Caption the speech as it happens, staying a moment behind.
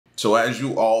So as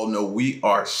you all know, we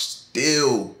are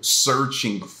still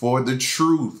searching for the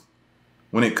truth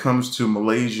when it comes to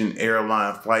Malaysian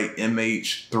airline flight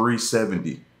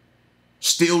MH370.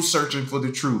 Still searching for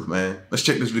the truth, man. Let's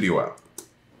check this video out.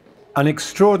 An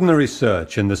extraordinary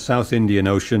search in the South Indian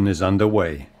Ocean is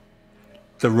underway.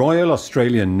 The Royal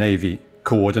Australian Navy,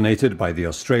 coordinated by the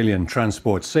Australian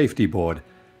Transport Safety Board,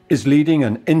 is leading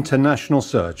an international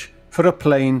search for a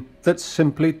plane that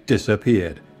simply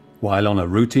disappeared while on a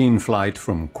routine flight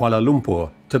from Kuala Lumpur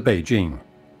to Beijing.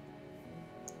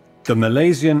 The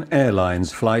Malaysian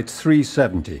Airlines Flight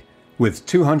 370, with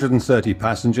 230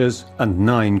 passengers and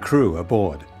 9 crew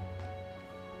aboard.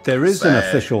 There is an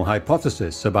official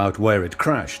hypothesis about where it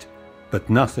crashed, but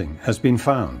nothing has been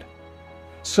found.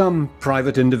 Some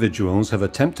private individuals have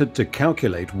attempted to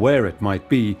calculate where it might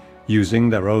be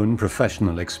using their own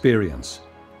professional experience.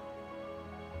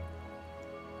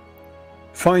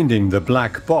 Finding the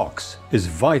black box is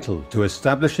vital to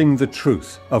establishing the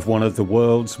truth of one of the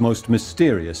world's most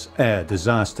mysterious air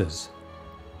disasters.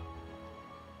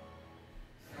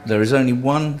 There is only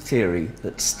one theory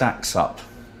that stacks up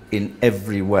in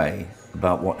every way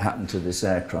about what happened to this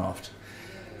aircraft.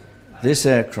 This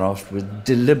aircraft was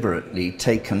deliberately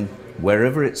taken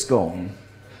wherever it's gone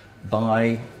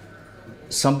by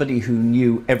somebody who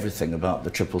knew everything about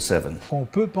the 777. On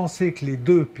peut penser que les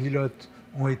deux pilotes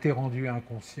ont été rendus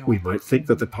inconscients. We might think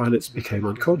that the pilots became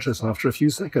unconscious after a few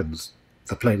seconds.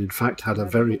 The plane, in fact, had a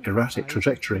very erratic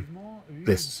trajectory.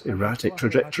 This erratic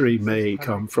trajectory may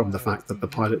come from the fact that the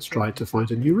pilots tried to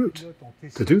find a new route,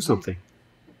 to do something.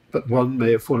 But one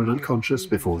may have fallen unconscious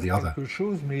before the other.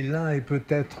 Mais l'un est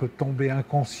peut-être tombé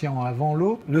inconscient avant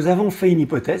l'autre. Nous avons fait une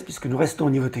hypothèse puisque nous restons au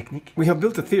niveau technique. We have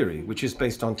built a theory which is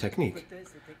based on technique.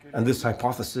 And this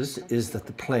hypothesis is that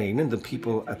the plane and the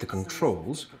people at the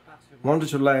controls wanted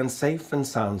to land safe and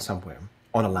sound somewhere,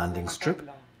 on a landing strip,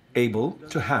 able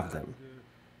to have them.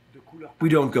 We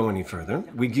don't go any further,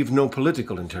 we give no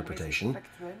political interpretation,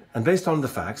 and based on the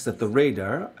facts that the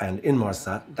radar and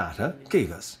Inmarsat data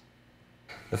gave us.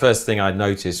 The first thing I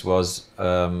noticed was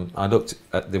I looked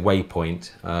at the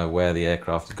waypoint where the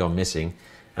aircraft had gone missing,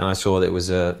 and I saw that it was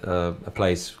a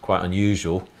place quite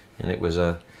unusual, and it was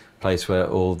a place where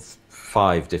all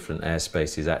 5 different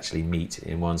airspaces actually meet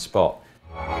in one spot.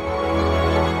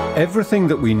 Everything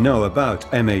that we know about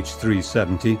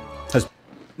MH370 has...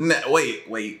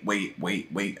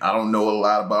 Wait. I don't know a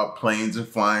lot about planes and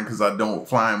flying because I don't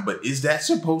fly them, but is that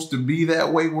supposed to be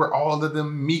that way where all of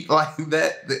them meet like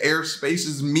that? The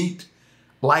airspaces meet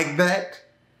like that?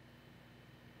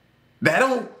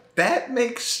 That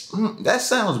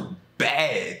sounds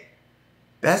bad.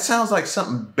 That sounds like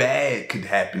something bad could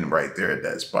happen right there at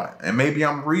that spot. And maybe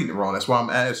I'm reading it wrong. That's why I'm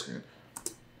asking.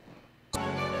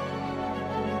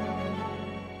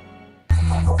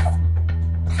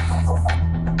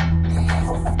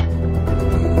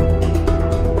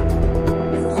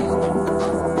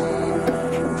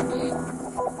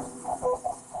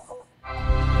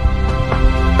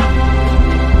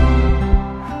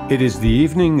 It is the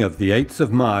evening of the 8th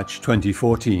of March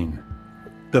 2014.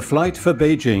 The flight for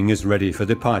Beijing is ready for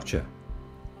departure.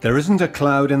 There isn't a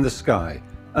cloud in the sky,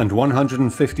 and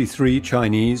 153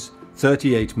 Chinese,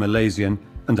 38 Malaysian,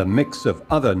 and a mix of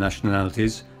other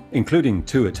nationalities, including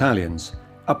 2 Italians,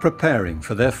 are preparing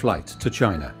for their flight to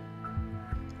China.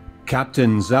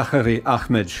 Captain Zachary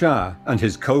Ahmed Shah and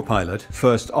his co-pilot,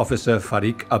 First Officer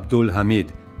Farik Abdul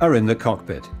Hamid, are in the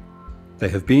cockpit. They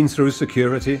have been through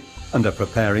security and are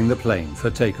preparing the plane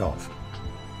for takeoff.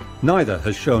 Neither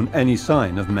has shown any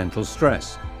sign of mental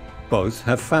stress. Both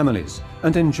have families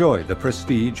and enjoy the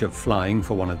prestige of flying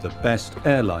for one of the best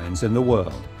airlines in the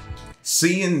world.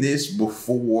 Seeing this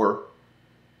before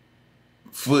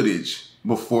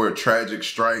tragic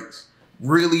strikes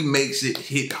really makes it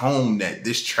hit home that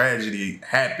this tragedy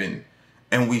happened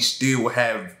and we still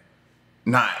have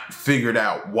not figured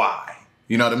out why.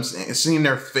 You know what I'm saying? Seeing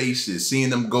their faces, seeing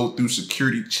them go through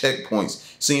security checkpoints,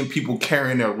 seeing people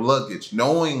carrying their luggage,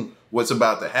 knowing what's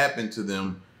about to happen to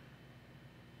them,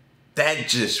 that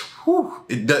just,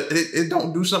 it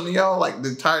don't do something to y'all. Like the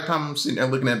entire time I'm sitting there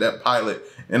looking at that pilot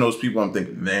and those people, I'm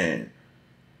thinking, man,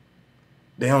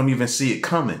 they don't even see it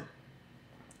coming.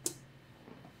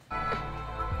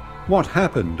 What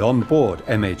happened on board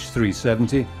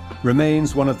MH370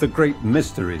 remains one of the great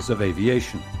mysteries of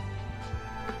aviation.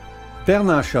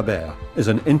 Bernard Chabert is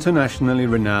an internationally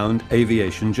renowned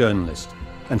aviation journalist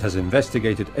and has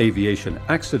investigated aviation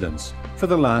accidents for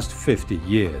the last 50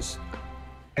 years.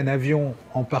 Un avion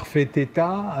en parfait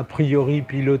état, a priori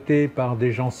piloté par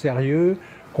des gens sérieux,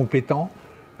 compétents,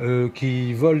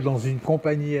 qui volent dans une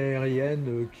compagnie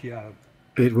aérienne qui a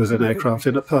It was an aircraft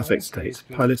in a perfect state,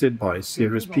 piloted by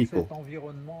serious people,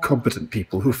 competent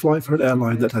people who fly for an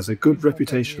airline that has a good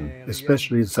reputation,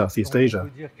 especially in Southeast Asia.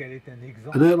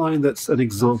 An airline that's an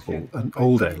example, an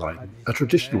old airline, a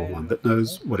traditional one that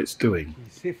knows what it's doing.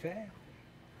 The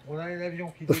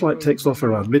flight takes off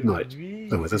around midnight.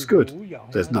 The weather's good.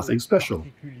 There's nothing special.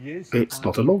 It's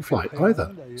not a long flight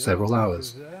either, several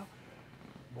hours.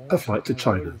 A flight to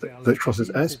China that crosses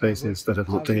airspaces that are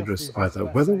not dangerous either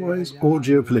weather-wise or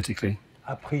geopolitically.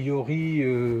 A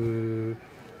priori,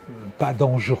 pas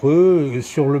dangereux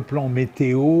sur le plan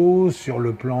météo, sur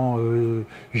le plan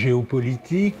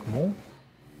géopolitique, bon.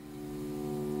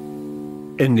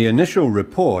 In the initial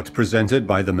report presented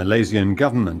by the Malaysian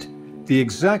government, the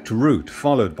exact route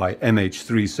followed by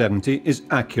MH370 is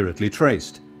accurately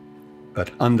traced.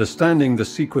 But understanding the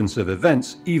sequence of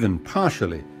events, even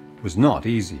partially, was not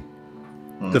easy.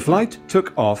 The flight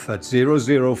took off at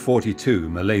 0042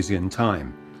 Malaysian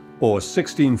time, or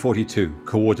 1642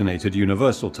 Coordinated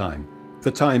Universal Time,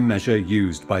 the time measure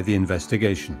used by the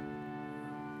investigation.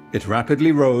 It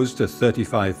rapidly rose to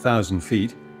 35,000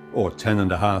 feet, or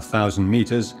 10,500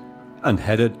 meters, and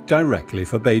headed directly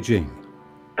for Beijing.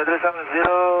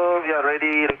 0, we are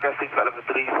ready, requesting flight level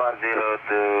 340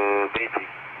 to Beijing.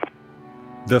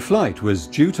 The flight was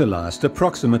due to last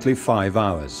approximately 5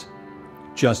 hours.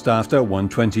 Just after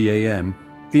 1:20 a.m.,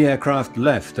 the aircraft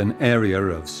left an area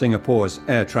of Singapore's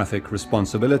air traffic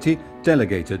responsibility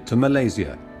delegated to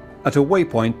Malaysia, at a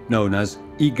waypoint known as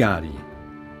Igari.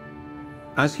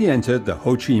 As he entered the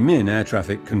Ho Chi Minh air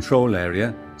traffic control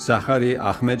area, Zahari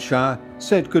Ahmed Shah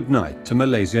said goodnight to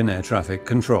Malaysian air traffic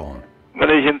control.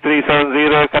 Malaysian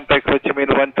 370, contact Ho Chi Minh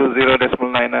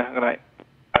 120.9, good night.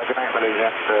 Good night,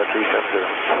 Malaysian 370.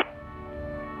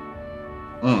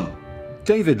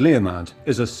 David Learmont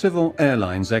is a civil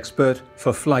airlines expert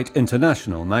for Flight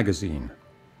International magazine.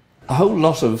 A whole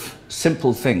lot of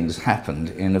simple things happened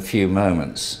in a few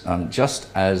moments, just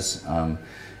as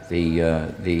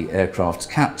the aircraft's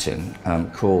captain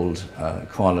called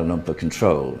Kuala Lumpur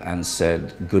Control and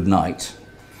said good night,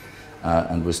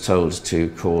 and was told to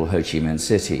call Ho Chi Minh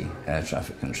City Air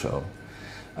Traffic Control.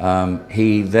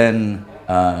 He then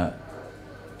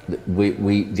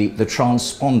the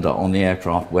transponder on the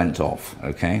aircraft went off,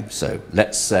 okay? So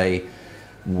let's say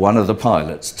one of the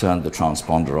pilots turned the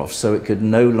transponder off so it could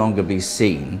no longer be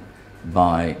seen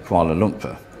by Kuala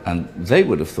Lumpur. And they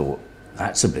would have thought,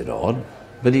 that's a bit odd,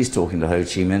 but he's talking to Ho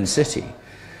Chi Minh City.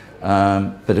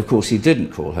 But of course he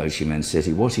didn't call Ho Chi Minh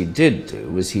City. What he did do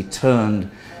was he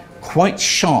turned quite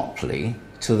sharply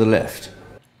to the left.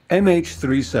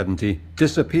 MH370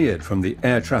 disappeared from the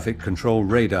air traffic control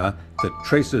radar that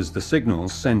traces the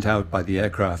signals sent out by the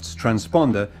aircraft's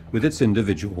transponder with its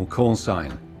individual call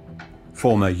sign.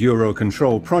 Former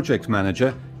Eurocontrol project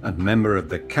manager and member of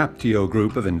the CAPTIO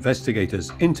group of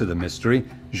investigators into the mystery,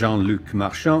 Jean-Luc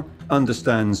Marchand,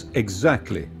 understands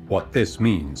exactly what this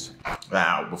means.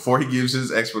 Now, before he gives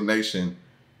his explanation,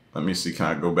 let me see, can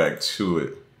I go back to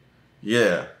it?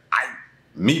 Yeah.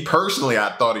 Me personally,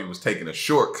 I thought he was taking a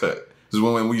shortcut. Because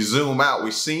when we zoom out,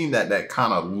 we seen that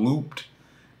kind of looped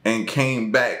and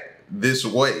came back this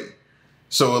way.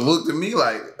 So it looked to me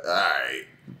like, all right,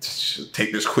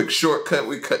 take this quick shortcut.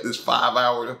 We cut this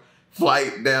 5-hour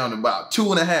flight down to about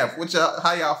 2.5.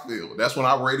 How y'all feel? That's when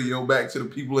I radio back to the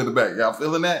people in the back. Y'all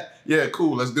feeling that? Yeah,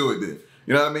 cool. Let's do it then.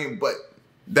 You know what I mean? But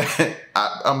that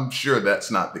I'm sure that's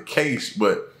not the case,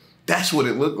 but that's what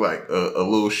it looked like, a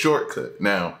little shortcut.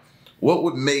 Now, what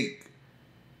would make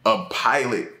a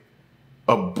pilot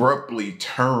abruptly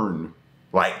turn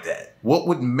like that? What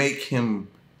would make him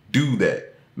do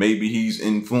that? Maybe he's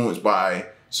influenced by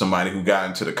somebody who got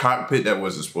into the cockpit that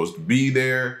wasn't supposed to be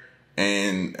there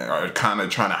and are kind of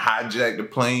trying to hijack the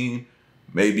plane.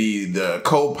 Maybe the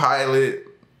co-pilot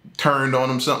turned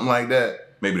on him, something like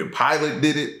that. Maybe the pilot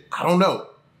did it. I don't know.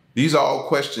 These are all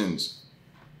questions.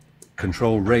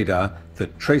 Control radar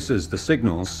that traces the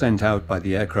signals sent out by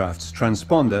the aircraft's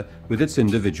transponder with its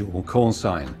individual call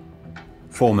sign.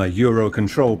 Former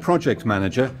Eurocontrol project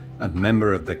manager and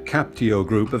member of the CAPTIO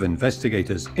group of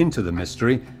investigators into the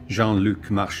mystery,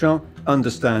 Jean-Luc Marchand,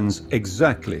 understands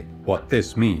exactly what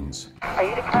this means.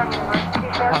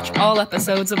 Watch all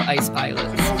episodes of Ice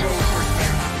Pilots.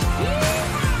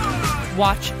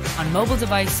 Watch on mobile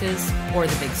devices or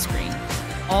the big screen.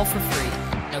 All for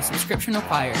free. No subscription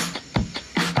required.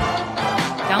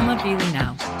 Download Beely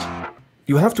now.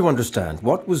 You have to understand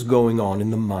what was going on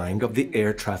in the mind of the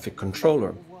air traffic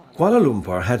controller. Kuala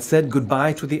Lumpur had said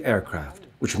goodbye to the aircraft,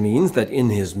 which means that in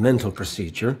his mental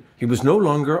procedure, he was no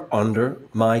longer under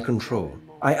my control.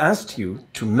 I asked you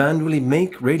to manually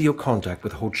make radio contact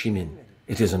with Ho Chi Minh.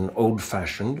 It is an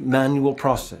old-fashioned manual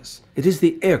process. It is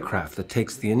the aircraft that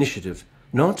takes the initiative,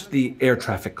 not the air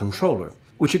traffic controller,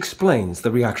 which explains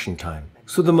the reaction time.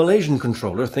 So the Malaysian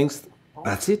controller thinks,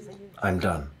 that's it, I'm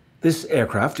done. This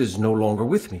aircraft is no longer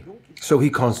with me. So he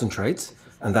concentrates,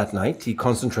 and that night he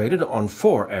concentrated on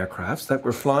 4 aircrafts that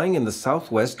were flying in the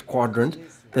southwest quadrant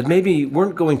that maybe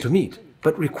weren't going to meet,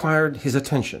 but required his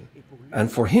attention.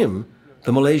 And for him,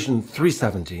 the Malaysian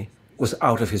 370 was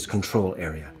out of his control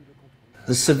area.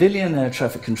 The civilian air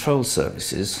traffic control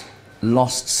services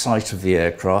lost sight of the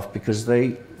aircraft because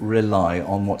they rely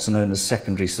on what's known as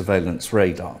secondary surveillance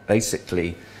radar.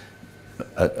 Basically,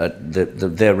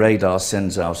 their radar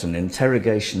sends out an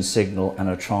interrogation signal, and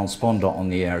a transponder on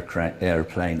the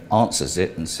airplane answers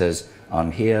it and says,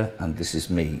 I'm here and this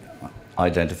is me,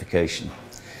 identification.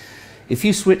 If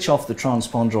you switch off the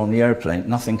transponder on the airplane,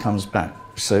 nothing comes back,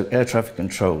 so air traffic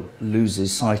control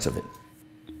loses sight of it.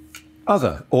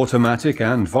 Other automatic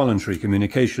and voluntary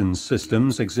communications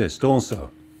systems exist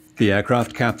also. The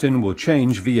aircraft captain will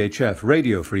change VHF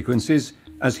radio frequencies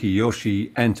as he or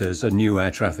she enters a new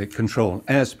air traffic control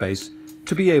airspace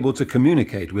to be able to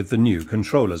communicate with the new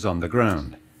controllers on the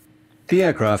ground. The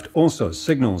aircraft also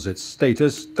signals its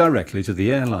status directly to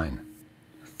the airline.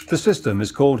 The system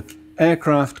is called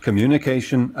Aircraft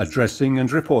Communication Addressing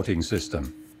and Reporting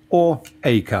System, or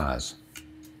ACARS.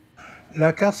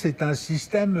 L'ACARS, c'est un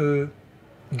système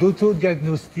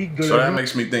d'autodiagnostic de So that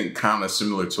makes me think kind of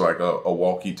similar to like a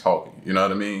walkie-talkie, you know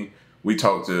what I mean? We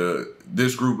talk to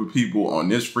this group of people on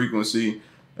this frequency,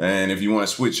 and if you want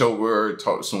to switch over,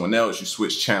 talk to someone else, you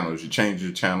switch channels, you change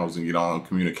your channels and get on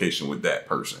communication with that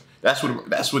person. That's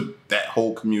what that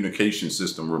whole communication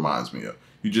system reminds me of.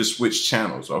 You just switch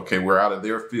channels. Okay, we're out of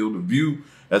their field of view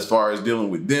as far as dealing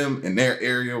with them in their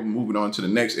area, moving on to the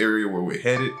next area where we're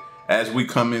headed. As we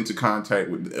come into contact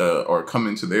with or come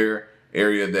into their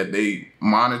area that they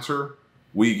monitor,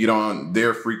 we get on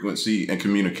their frequency and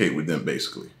communicate with them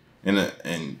basically. And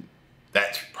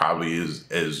that probably is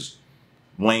as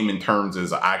lame in terms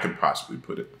as I could possibly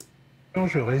put it.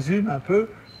 Je résume un peu.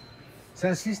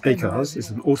 ACARS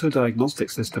is an auto-diagnostic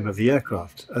system of the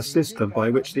aircraft, a system by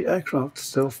which the aircraft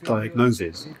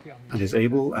self-diagnoses and is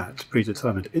able at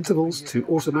predetermined intervals to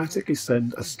automatically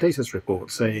send a status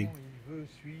report saying,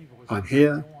 I'm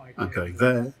here, I'm going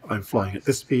there, I'm flying at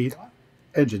this speed,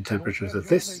 engine temperatures are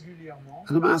this,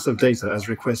 and a mass of data as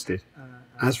requested,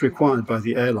 as required by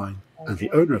the airline and the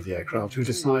owner of the aircraft, who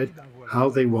decide how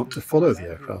they want to follow the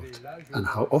aircraft and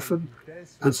how often,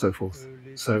 and so forth.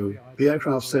 So the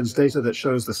aircraft sends data that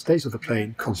shows the state of the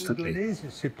plane constantly.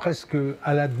 C'est presque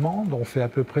à la demande, on fait à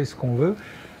peu près ce qu'on veut.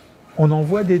 On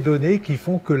envoie des données qui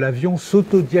font que l'avion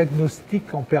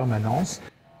s'autodiagnostique en permanence.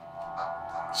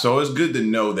 So it's good to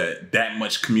know that that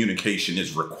much communication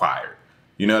is required.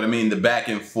 You know what I mean? The back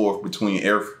and forth between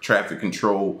air traffic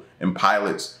control and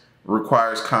pilots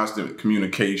requires constant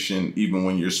communication, even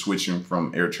when you're switching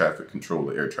from air traffic control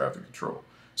to air traffic control.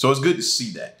 So it's good to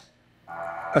see that.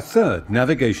 A third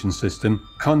navigation system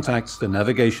contacts the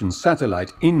navigation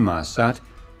satellite Inmarsat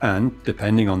and,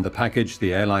 depending on the package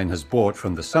the airline has bought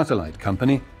from the satellite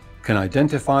company, can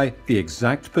identify the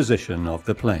exact position of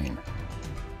the plane.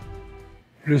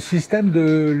 Le système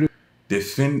de...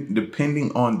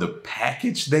 Depending on the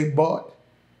package they bought?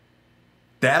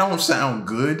 That don't sound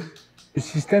good. Le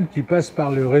système qui passe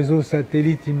par le réseau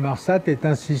satellite Inmarsat est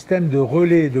un système de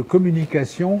relais de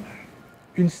communication.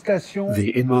 Une station...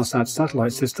 The Inmarsat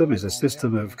satellite system is a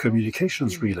system of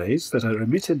communications relays that are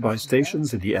emitted by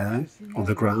stations in the air, on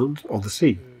the ground, on the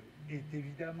sea.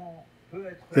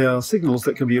 They are signals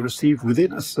that can be received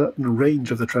within a certain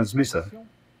range of the transmitter.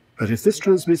 But if this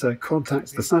transmitter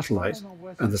contacts the satellite,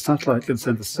 and the satellite can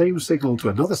send the same signal to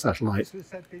another satellite,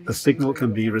 the signal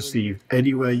can be received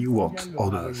anywhere you want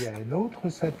on Earth. Il y a un autre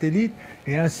satellite,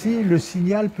 et ainsi le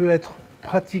signal peut être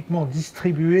pratiquement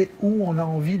distribué où on a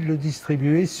envie de le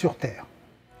distribuer sur Terre.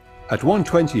 At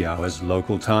 1:20 hours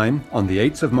local time on the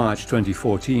 8th of March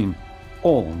 2014,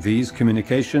 all these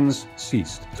communications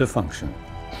ceased to function.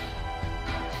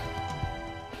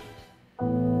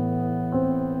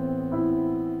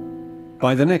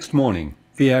 By the next morning,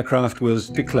 the aircraft was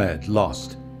declared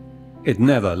lost. It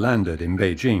never landed in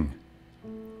Beijing.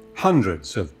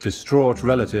 Hundreds of distraught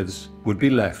relatives would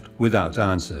be left without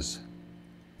answers.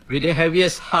 With the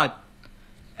heaviest heart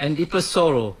and deepest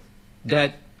sorrow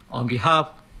that, on behalf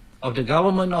of the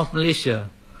government of Malaysia,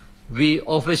 we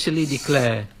officially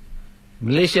declare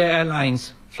Malaysia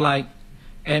Airlines Flight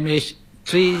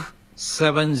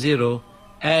MH370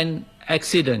 an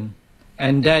accident,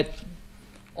 and that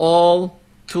all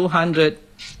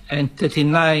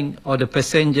 239 of the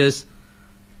passengers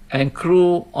and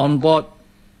crew on board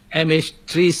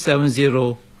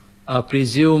MH370 are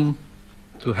presumed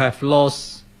to have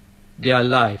lost their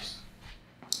lives.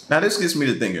 Now this gets me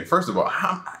to thinking, first of all,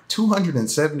 how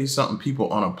 270 something people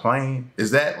on a plane?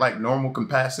 Is that like normal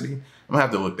capacity? I'm gonna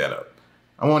have to look that up.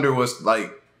 I wonder what's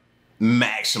like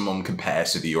maximum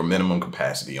capacity or minimum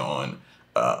capacity on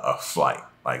a flight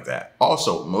like that.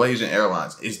 Also, Malaysian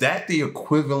Airlines, is that the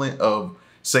equivalent of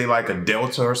say like a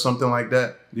Delta or something like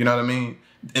that? You know what I mean?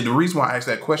 And the reason why I asked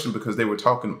that question, because they were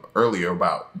talking earlier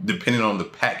about depending on the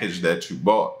package that you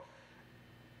bought.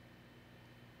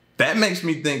 That makes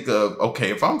me think of,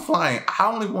 okay, if I'm flying,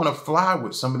 I only want to fly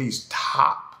with some of these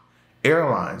top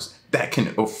airlines that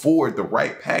can afford the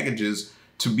right packages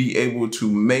to be able to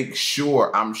make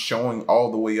sure I'm showing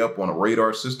all the way up on a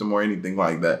radar system or anything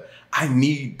like that. I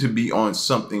need to be on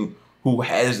something who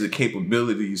has the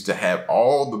capabilities to have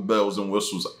all the bells and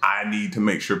whistles I need to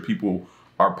make sure people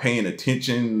are paying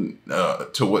attention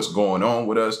to what's going on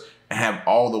with us, and have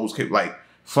all those, like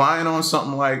flying on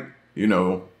something like, you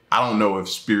know, I don't know if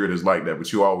Spirit is like that,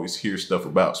 but you always hear stuff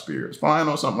about Spirit. Flying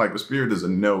on something like the Spirit is a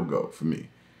no-go for me,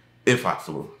 if I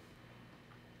flew.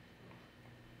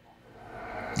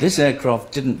 This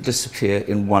aircraft didn't disappear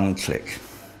in one click.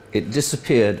 It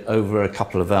disappeared over a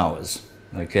couple of hours,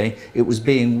 okay? It was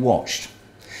being watched.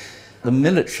 The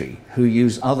military, who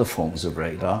use other forms of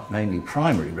radar, mainly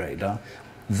primary radar,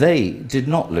 they did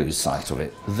not lose sight of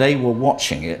it. They were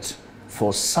watching it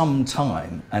for some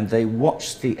time, and they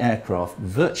watched the aircraft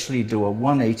virtually do a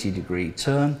 180-degree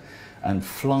turn and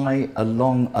fly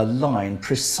along a line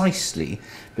precisely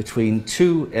between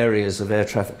two areas of air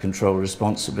traffic control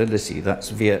responsibility, that's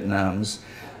Vietnam's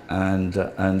and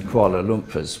Kuala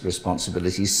Lumpur's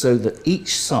responsibility, so that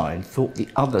each side thought the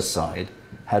other side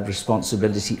had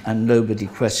responsibility and nobody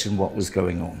questioned what was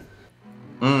going on.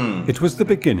 It was the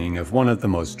beginning of one of the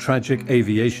most tragic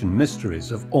aviation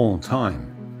mysteries of all time.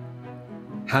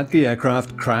 Had the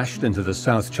aircraft crashed into the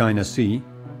South China Sea?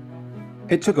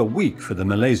 It took a week for the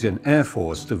Malaysian Air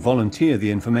Force to volunteer the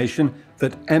information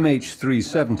that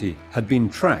MH370 had been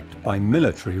tracked by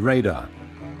military radar.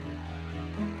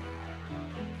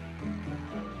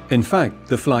 In fact,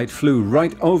 the flight flew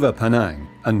right over Penang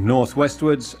and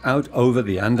northwestwards out over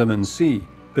the Andaman Sea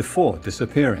before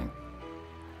disappearing.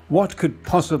 What could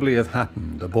possibly have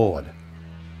happened aboard?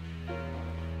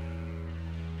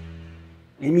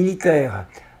 Les militaires,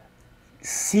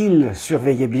 s'ils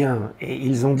surveillaient bien, et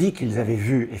ils ont dit qu'ils avaient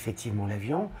vu effectivement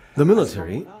l'avion. The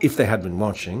military, if they had been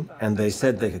watching and they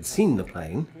said they had seen the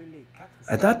plane,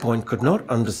 at that point could not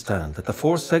understand that the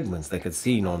four segments they had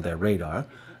seen on their radar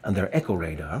and their echo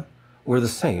radar were the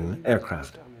same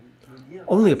aircraft.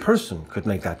 Only a person could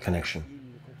make that connection.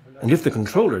 And if the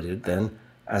controller did, then,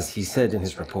 as he said in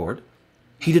his report,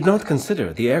 he did not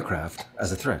consider the aircraft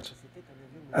as a threat.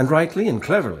 And rightly and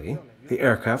cleverly, the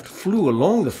aircraft flew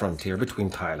along the frontier between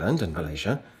Thailand and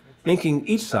Malaysia, making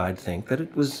each side think that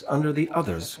it was under the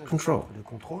other's control. De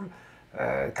contrôle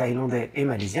thaïlandais et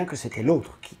malaisien, que c'était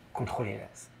l'autre qui contrôlait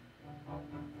l'axe.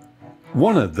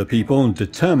 One of the people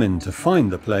determined to find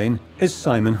the plane is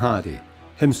Simon Hardy,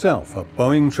 himself a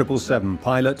Boeing 777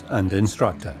 pilot and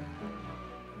instructor.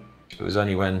 It was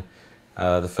only when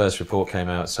the first report came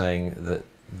out saying that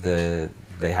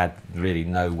they had really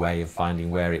no way of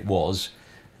finding where it was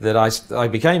that I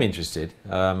became interested.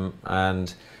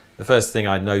 And the first thing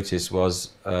I noticed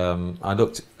was I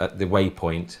looked at the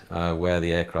waypoint where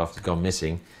the aircraft had gone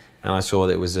missing, and I saw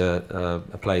that it was a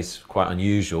place quite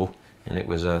unusual, and it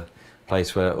was a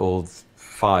place where all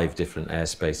 5 different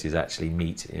airspaces actually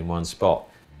meet in one spot.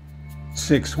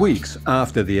 6 weeks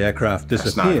after the aircraft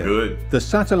disappeared, the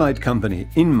satellite company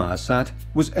Inmarsat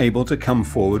was able to come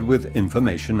forward with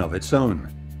information of its own.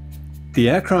 The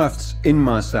aircraft's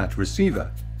Inmarsat receiver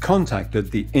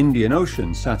contacted the Indian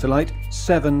Ocean satellite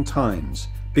 7 times,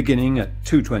 beginning at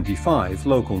 2:25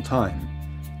 local time,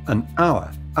 an hour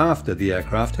after the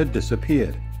aircraft had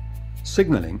disappeared,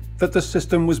 signaling that the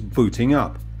system was booting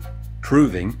up,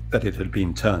 proving that it had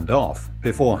been turned off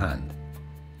beforehand.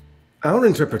 Our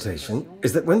interpretation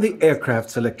is that when the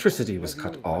aircraft's electricity was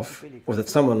cut off, or that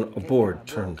someone aboard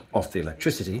turned off the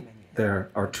electricity, there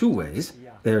are 2 ways.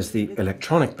 There's the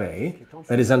electronic bay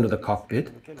that is under the cockpit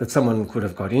that someone could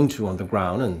have got into on the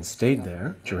ground and stayed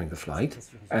there during the flight,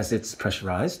 as it's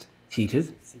pressurized,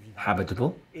 heated,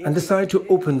 habitable, and decide to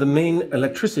open the main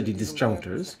electricity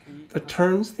disjunctors that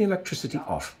turns the electricity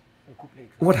off.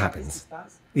 What happens?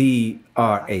 The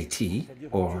RAT,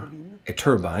 or a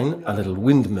turbine, a little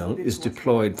windmill, is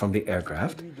deployed from the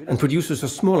aircraft and produces a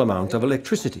small amount of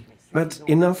electricity, but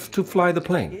enough to fly the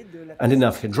plane, and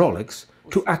enough hydraulics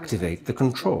to activate the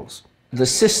controls. The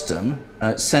system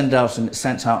sent out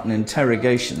an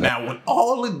interrogation. Now, with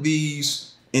all of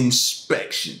these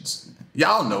inspections,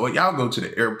 y'all know it. Y'all go to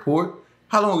the airport.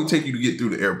 How long will it take you to get through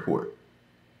the airport?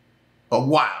 A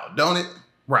while, don't it?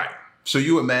 Right. So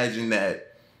you imagine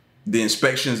that the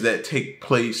inspections that take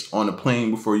place on a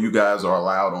plane before you guys are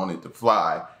allowed on it to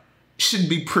fly should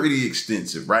be pretty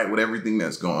extensive, right? With everything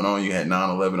that's going on. You had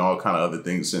 9/11, all kind of other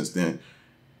things since then.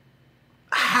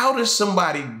 How does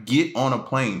somebody get on a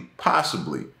plane?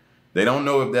 Possibly. They don't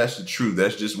know if that's the truth.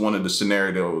 That's just one of the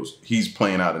scenarios he's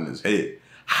playing out in his head.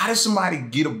 How does somebody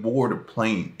get aboard a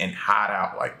plane and hide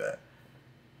out like that?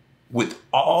 With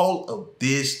all of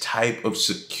this type of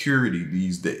security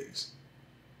these days,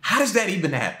 how does that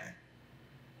even happen?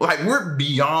 Like, we're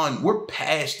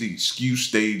past the excuse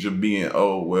stage of being,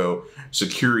 oh, well,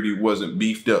 security wasn't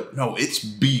beefed up. No, it's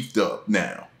beefed up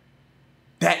now.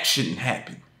 That shouldn't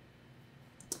happen.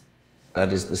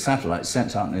 That is, the satellite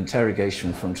sent out an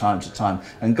interrogation from time to time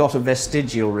and got a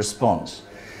vestigial response.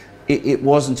 It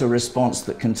wasn't a response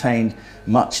that contained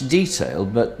much detail,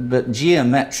 but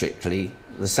geometrically,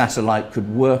 the satellite could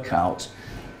work out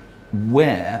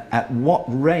where, at what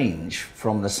range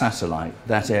from the satellite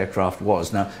that aircraft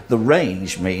was. Now, the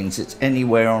range means it's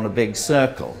anywhere on a big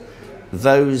circle.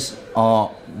 Those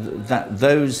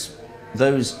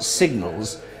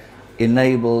signals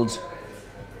enabled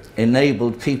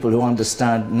people who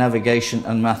understand navigation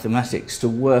and mathematics to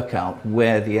work out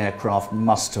where the aircraft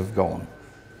must have gone.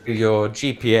 Your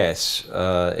GPS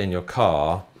in your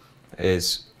car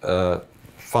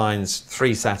finds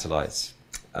 3 satellites,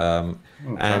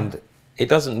 and it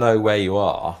doesn't know where you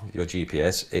are, your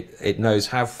GPS. It knows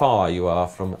how far you are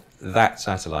from that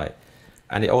satellite,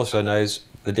 and it also knows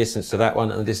the distance to that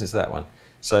one and the distance to that one.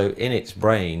 So in its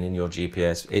brain, in your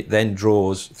GPS, it then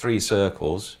draws 3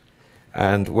 circles,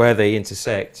 and where they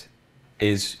intersect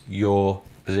is your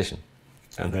position,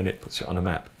 and then it puts it on a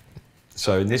map.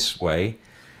 So in this way,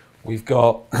 we've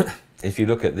got, if you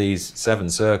look at these 7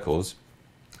 circles,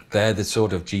 they're the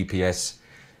sort of GPS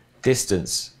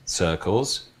distance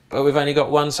circles, but we've only got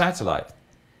 1 satellite.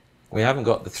 We haven't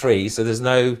got the 3, so there's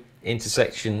no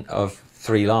intersection of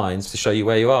 3 lines to show you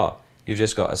where you are. You've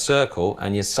just got a circle,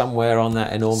 and you're somewhere on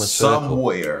that enormous circle.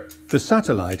 Somewhere. The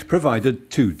satellite provided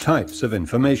 2 types of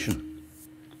information.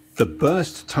 The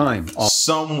burst time of...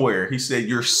 Somewhere. He said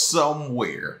you're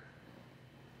somewhere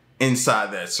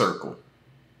inside that circle.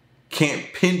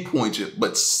 Can't pinpoint it,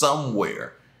 but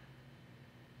somewhere.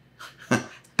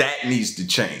 That needs to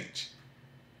change.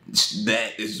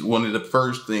 That is one of the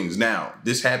first things. Now,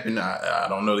 this happened, I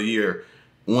don't know the year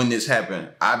when this happened.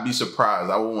 I'd be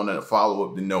surprised. I would want to follow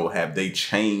up to know, have they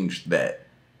changed that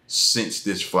since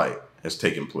this flight has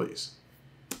taken place?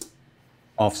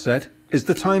 Offset is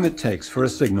the time it takes for a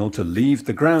signal to leave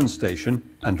the ground station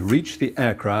and reach the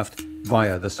aircraft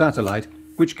via the satellite,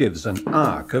 which gives an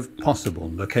arc of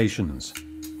possible locations.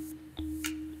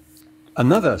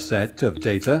 Another set of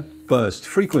data, burst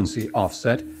frequency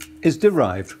offset, is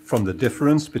derived from the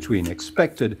difference between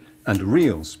expected and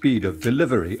real speed of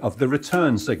delivery of the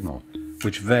return signal,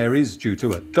 which varies due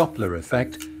to a Doppler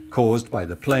effect caused by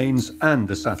the plane's and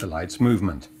the satellite's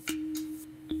movement.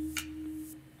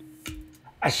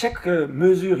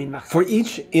 For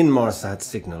each Inmarsat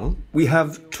signal, we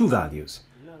have 2 values,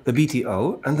 the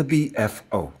BTO and the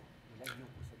BFO.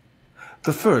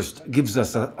 The first gives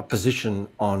us a position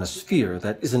on a sphere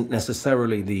that isn't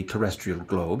necessarily the terrestrial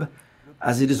globe,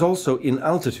 as it is also in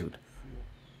altitude.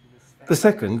 The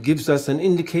second gives us an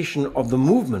indication of the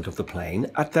movement of the plane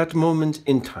at that moment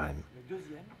in time.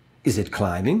 Is it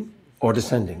climbing or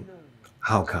descending?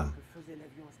 How come?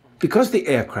 Because the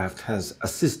aircraft has a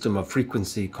system of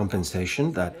frequency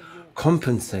compensation that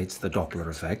compensates the Doppler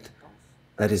effect,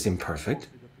 that is imperfect,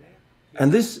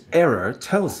 and this error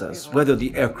tells us whether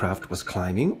the aircraft was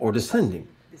climbing or descending,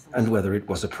 and whether it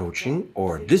was approaching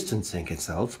or distancing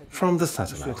itself from the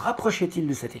satellite.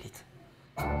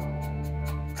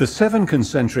 The 7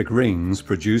 concentric rings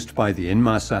produced by the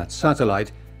Inmarsat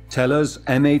satellite tell us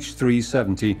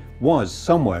MH370 was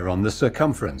somewhere on the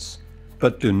circumference,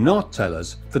 but do not tell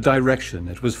us the direction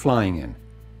it was flying in.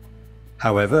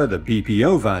 However, the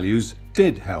BPO values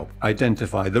did help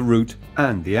identify the route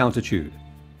and the altitude.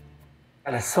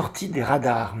 La sortie des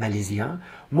radars malaisiens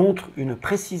montre une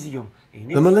précision.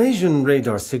 The Malaysian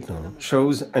radar signal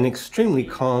shows an extremely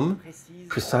calm,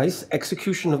 precise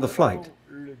execution of the flight,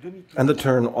 and the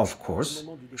turn off course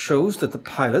shows that the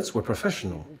pilots were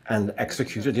professional and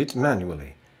executed it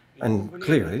manually, and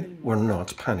clearly were not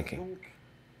panicking.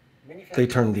 They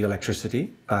turned the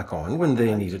electricity back on when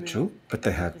they needed to, but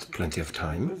they had plenty of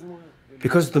time,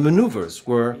 because the maneuvers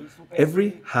were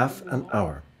every half an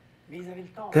hour.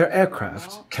 Their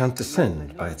aircraft can't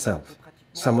descend by itself.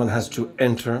 Someone has to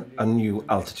enter a new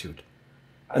altitude.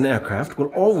 An aircraft will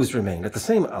always remain at the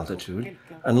same altitude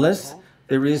unless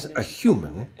there is a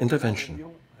human intervention.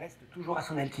 Toujours à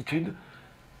son altitude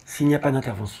s'il n'y a pas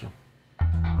d'intervention.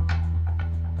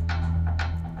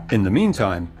 In the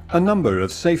meantime, a number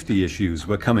of safety issues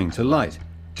were coming to light,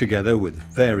 together with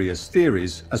various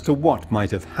theories as to what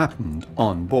might have happened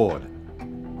on board.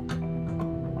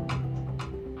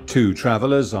 Two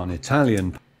travelers on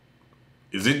Italian...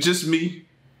 Is it just me?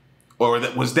 Or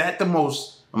was that the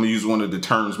most, I'm gonna use one of the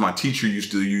terms my teacher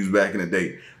used to use back in the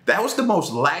day, that was the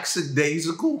most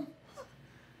lackadaisical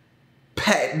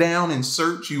pat down and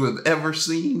search you have ever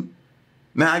seen?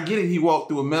 Now I get it, he walked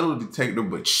through a metal detector,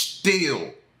 but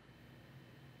still,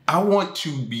 I want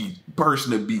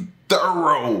person to be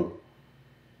thorough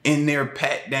in their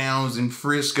pat downs and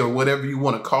frisk or whatever you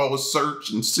want to call a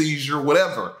search and seizure,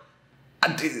 whatever.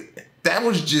 That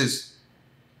was just,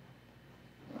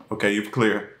 okay, you're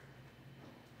clear.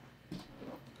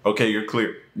 Okay, you're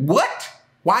clear. What?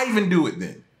 Why even do it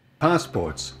then?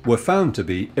 Passports were found to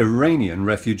be Iranian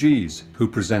refugees who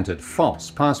presented false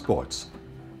passports.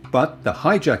 But the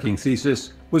hijacking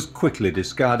thesis was quickly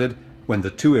discarded when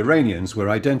the two Iranians were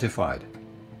identified.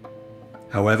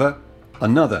 However,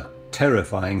 another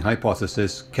terrifying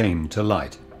hypothesis came to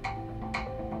light.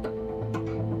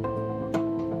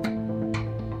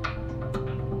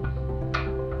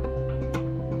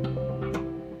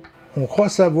 On croit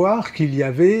savoir qu'il y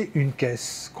avait une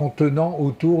caisse contenant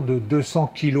autour de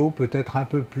 200 kg, peut-être un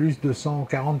peu plus,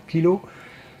 240 kg,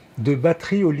 de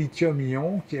batteries au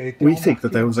lithium-ion qui a été... We think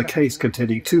that there was a case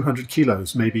containing 200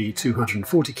 kilos, maybe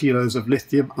 240 kilos of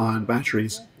lithium-ion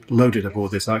batteries loaded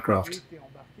aboard this aircraft.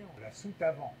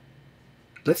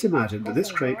 Let's imagine that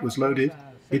this crate was loaded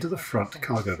into the front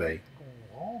cargo bay.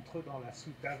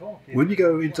 When you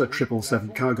go into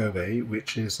 777 cargo bay,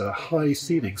 which is a high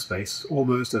ceiling space,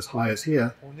 almost as high as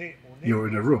here, you're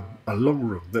in a room, a long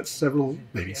room that's several,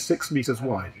 maybe 6 meters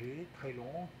wide.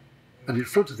 And in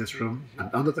front of this room, and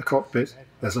under the cockpit,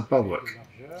 there's a bulwark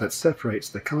that separates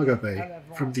the cargo bay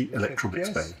from the electronics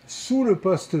bay. Sous le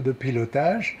poste de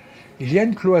pilotage, il y a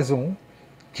une cloison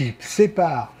qui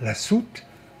sépare la soute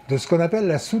de ce qu'on appelle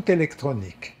la soute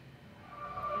électronique.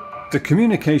 The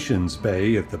communications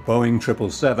bay of the Boeing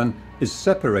 777 is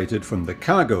separated from the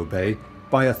cargo bay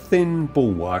by a thin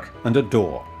bulwark and a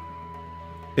door.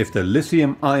 If the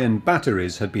lithium-ion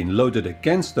batteries had been loaded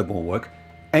against the bulwark,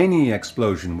 any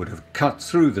explosion would have cut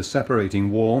through the separating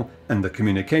wall and the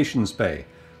communications bay,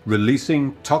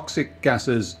 releasing toxic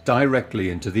gases directly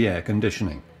into the air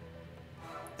conditioning.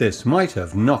 This might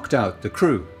have knocked out the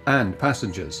crew and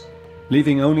passengers,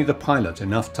 leaving only the pilot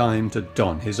enough time to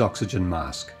don his oxygen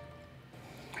mask.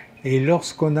 Et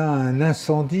lorsqu'on a un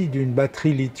incendie d'une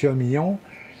batterie lithium-ion,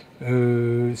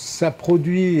 ça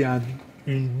produit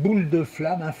une boule de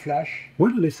flamme, un flash.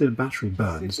 When a lithium battery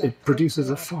burns, it produces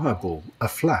a fireball, a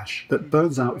flash that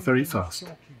burns out very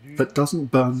fast, but doesn't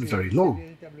burn very long.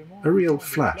 A real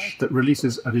flash that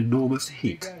releases an enormous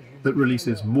heat, that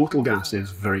releases mortal gases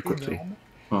very quickly.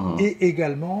 Et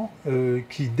également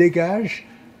qui dégage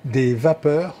des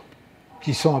vapeurs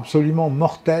qui sont absolument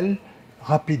mortelles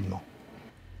rapidement.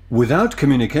 Without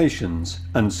communications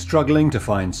and struggling to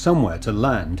find somewhere to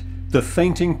land, the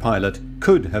fainting pilot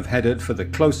could have headed for the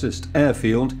closest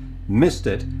airfield, missed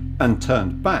it, and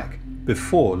turned back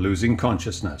before losing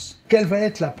consciousness. Quelle va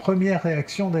être la première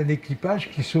réaction d'un équipage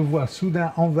qui se voit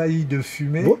soudain envahi de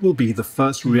fumée? What will be the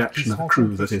first reaction of a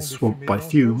crew that is swamped by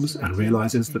fumes and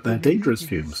realizes that they're dangerous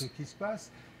fumes?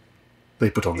 They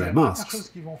put on their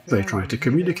masks. They try to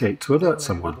communicate to alert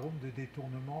someone.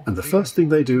 And the first thing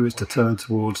they do is to turn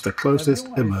towards the closest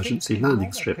emergency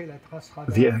landing strip.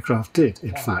 The aircraft did,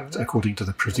 in fact, according to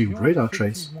the presumed radar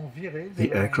trace,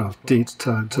 the aircraft did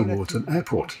turn towards an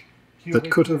airport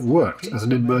that could have worked as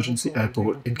an emergency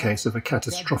airport in case of a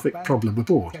catastrophic problem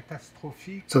aboard.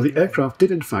 So the aircraft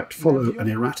did in fact follow an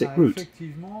erratic route,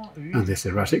 and this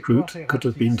erratic route could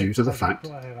have been due to the fact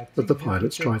that the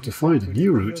pilots tried to find a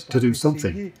new route to do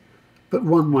something, but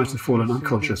one might have fallen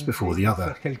unconscious before the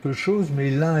other. Quelque chose,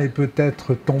 mais l'un est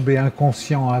peut-être tombé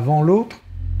inconscient avant l'autre.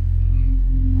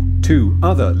 Two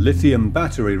other lithium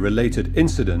battery-related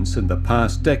incidents in the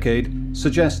past decade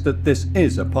suggest that this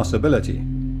is a possibility.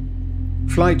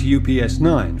 Flight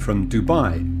UPS-9 from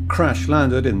Dubai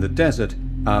crash-landed in the desert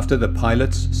after the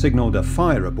pilots signaled a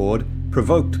fire aboard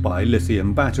provoked by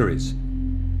lithium batteries.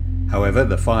 However,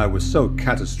 the fire was so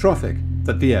catastrophic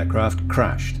that the aircraft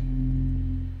crashed.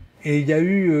 Et il y a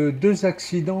eu deux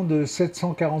accidents de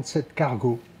 747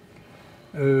 cargo.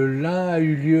 L'un a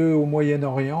eu lieu au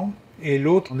Moyen-Orient et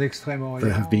l'autre en Extrême-Orient.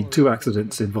 There have been 2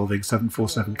 accidents involving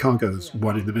 747 cargoes,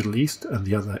 one in the Middle East and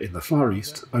the other in the Far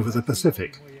East, over the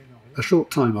Pacific, a short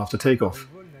time after takeoff.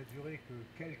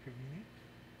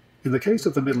 In the case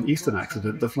of the Middle Eastern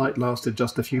accident, the flight lasted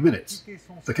just a few minutes.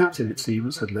 The captain, it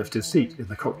seems, had left his seat in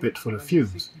the cockpit full of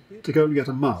fumes to go and get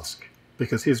a mask,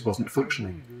 because his wasn't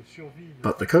functioning.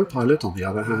 But the co-pilot, on the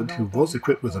other hand, who was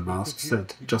equipped with a mask,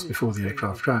 said just before the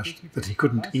aircraft crashed that he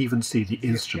couldn't even see the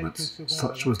instruments,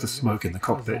 such was the smoke in the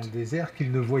cockpit.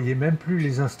 Qu'il ne voyait même plus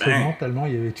les instruments tellement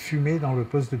il y avait de fumée dans le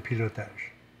poste de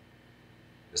pilotage.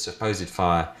 The supposed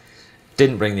fire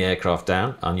didn't bring the aircraft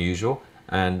down, unusual,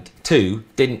 and 2,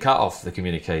 didn't cut off the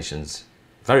communications,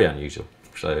 very unusual.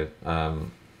 So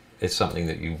it's something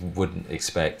that you wouldn't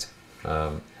expect.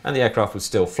 And the aircraft was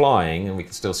still flying, and we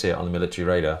could still see it on the military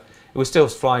radar. It was still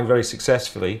flying very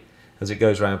successfully as it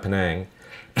goes around Penang.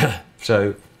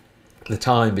 So the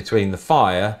time between the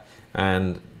fire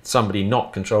and somebody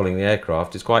not controlling the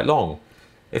aircraft is quite long.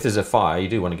 If there's a fire, you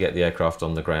do want to get the aircraft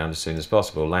on the ground as soon as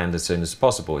possible, land as soon as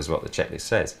possible is what the checklist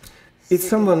says. It's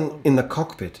someone in the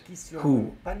cockpit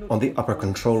who, on the upper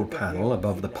control panel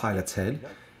above the pilot's head,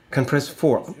 can press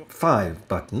 4 or 5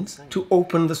 buttons to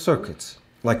open the circuits,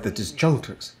 like the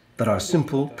disjunctors, that are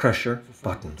simple pressure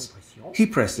buttons. He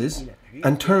presses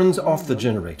and turns off the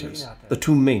generators, the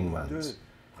 2 main ones,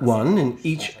 one in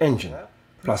each engine,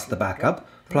 plus the backup,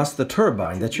 plus the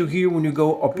turbine that you hear when you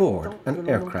go aboard an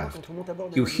aircraft.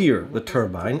 You hear the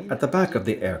turbine at the back of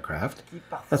the aircraft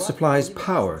that supplies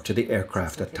power to the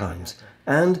aircraft at times,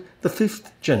 and the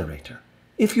 5th generator.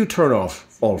 If you turn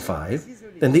off all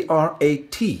 5, then the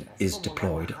RAT is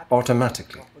deployed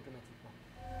automatically.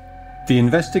 The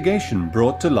investigation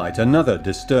brought to light another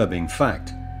disturbing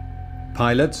fact.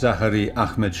 Pilot Zahari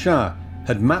Ahmed Shah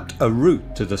had mapped a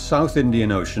route to the South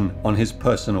Indian Ocean on his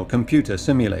personal computer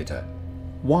simulator.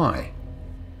 Why?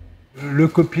 Le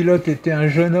copilote était un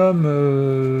jeune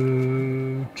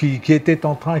homme qui était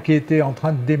en train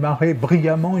de démarrer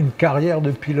brillamment une carrière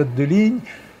de pilote de ligne.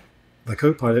 The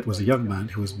co-pilot was a young man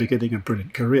who was beginning a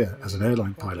brilliant career as an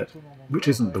airline pilot, which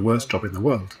isn't the worst job in the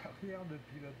world.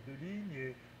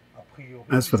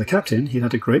 As for the captain, he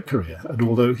had a great career, and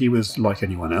although he was like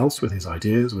anyone else with his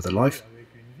ideas, with a life,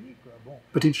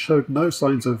 but he showed no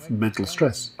signs of mental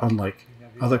stress, unlike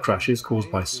other crashes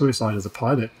caused by suicide of the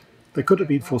pilot that could have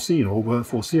been foreseen or were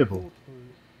foreseeable.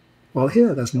 While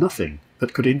here there's nothing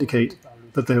that could indicate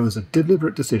that there was a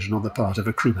deliberate decision on the part of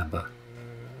a crew member.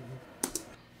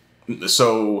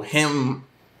 So him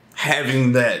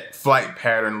having that flight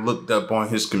pattern looked up on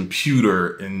his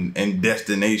computer and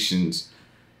destinations,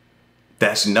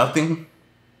 that's nothing?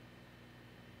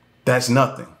 That's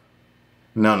nothing.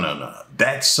 No.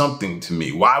 That's something to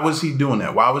me. Why was he doing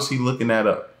that? Why was he looking that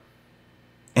up?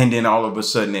 And then all of a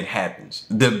sudden it happens.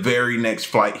 The very next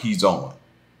flight he's on.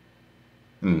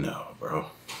 No, bro.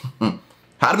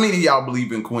 How many of y'all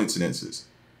believe in coincidences?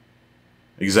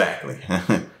 Exactly.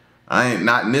 I ain't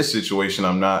not in this situation,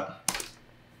 I'm not.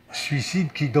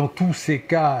 Suicide qui, dans tous ces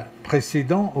cas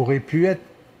précédents, aurait pu être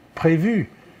prévu,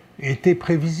 était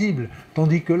prévisible.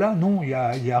 Tandis que là, non, il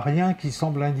y a rien qui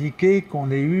semble indiquer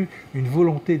qu'on ait eu une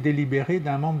volonté délibérée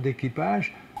d'un membre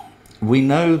d'équipage. We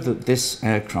know that this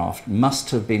aircraft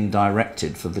must have been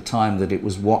directed for the time that it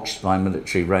was watched by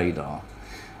military radar.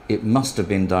 It must have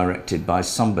been directed by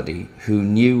somebody who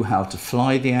knew how to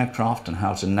fly the aircraft and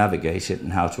how to navigate it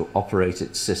and how to operate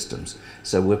its systems.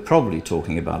 So we're probably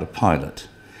talking about a pilot.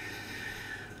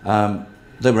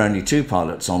 There were only 2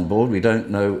 pilots on board. We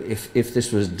don't know if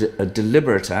this was a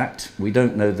deliberate act. We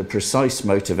don't know the precise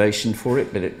motivation for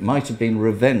it, but it might have been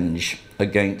revenge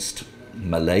against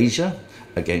Malaysia,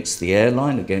 against the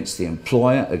airline, against the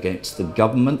employer, against the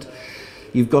government.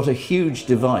 You've got a huge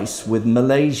device with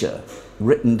Malaysia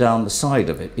written down the side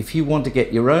of it. If you want to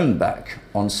get your own back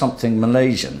on something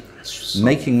Malaysian,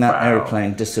 making that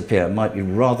airplane disappear might be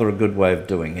rather a good way of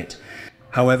doing it.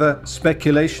 However,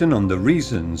 speculation on the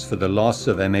reasons for the loss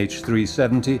of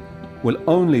MH370 will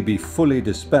only be fully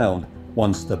dispelled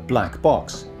once the black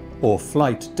box, or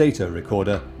flight data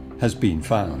recorder, has been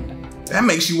found. That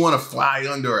makes you want to fly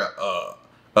under a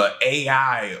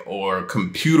AI or a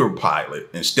computer pilot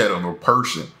instead of a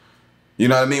person. You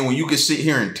know what I mean? When you can sit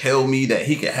here and tell me that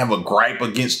he could have a gripe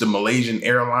against the Malaysian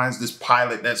Airlines, this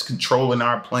pilot that's controlling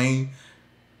our plane,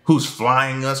 who's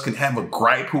flying us, can have a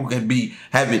gripe, who could be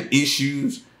having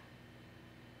issues.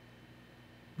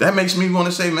 That makes me want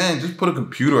to say, man, just put a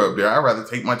computer up there. I'd rather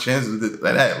take my chances at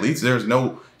that. At least there's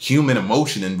no human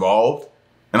emotion involved.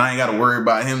 And I ain't got to worry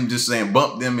about him just saying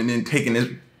bump them and then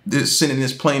taking sending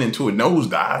this plane into a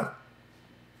nosedive.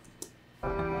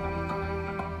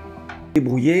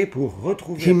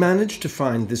 He managed to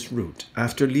find this route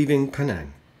after leaving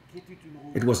Penang.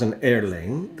 It was an air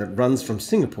lane that runs from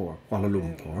Singapore, Kuala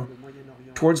Lumpur,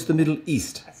 towards the Middle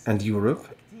East and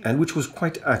Europe, and which was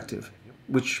quite active,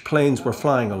 which planes were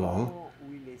flying along.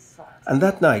 And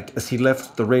that night, as he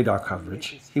left the radar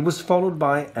coverage, he was followed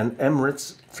by an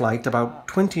Emirates flight about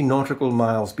 20 nautical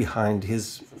miles behind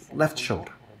his left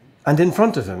shoulder. And in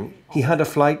front of him, he had a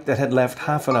flight that had left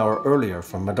half an hour earlier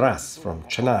from Madras, from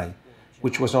Chennai,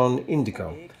 which was on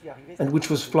Indigo, and which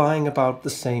was flying about the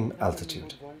same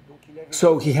altitude.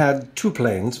 So he had two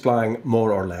planes flying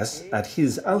more or less at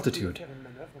his altitude,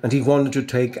 and he wanted to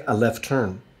take a left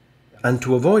turn. And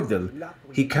to avoid them,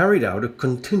 he carried out a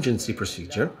contingency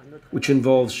procedure, which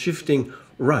involves shifting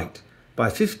right by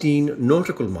 15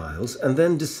 nautical miles and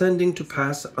then descending to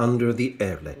pass under the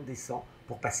air lane.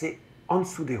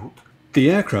 The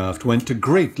aircraft went to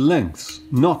great lengths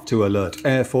not to alert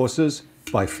air forces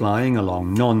by flying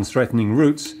along non-threatening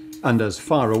routes and as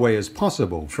far away as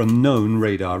possible from known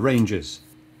radar ranges.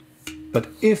 But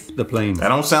if the plane... That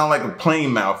don't sound like a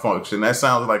plane malfunction. That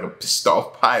sounds like a pissed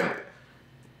off pilot.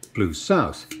 ...flew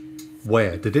south,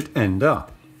 where did it end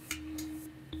up?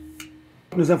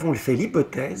 We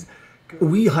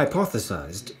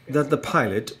hypothesized that the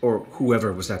pilot, or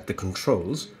whoever was at the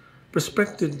controls,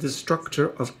 respected the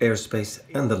structure of airspace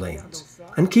and the lanes.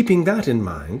 And keeping that in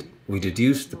mind, we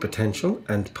deduced the potential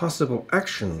and possible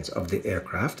actions of the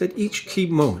aircraft at each key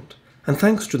moment. And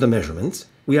thanks to the measurements,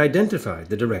 we identified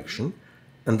the direction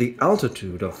and the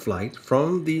altitude of flight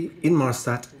from the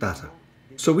Inmarsat data.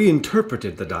 So we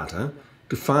interpreted the data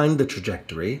to find the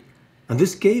trajectory, and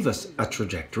this gave us a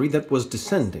trajectory that was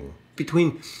descending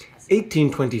between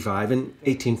 1825 and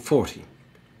 1840,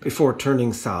 before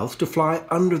turning south to fly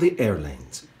under the air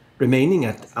lanes, remaining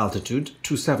at altitude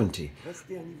 270,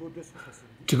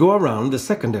 to go around the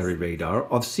secondary radar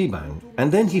of Sebang,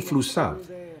 and then he flew south,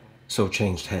 so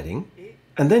changed heading,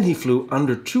 and then he flew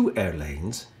under two air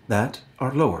lanes that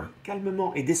are lower.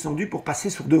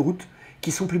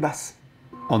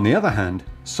 On the other hand,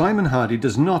 Simon Hardy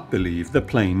does not believe the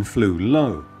plane flew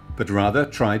low, but rather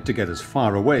tried to get as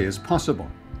far away as possible.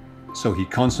 So he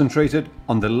concentrated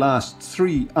on the last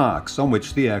 3 arcs on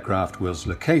which the aircraft was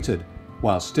located,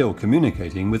 while still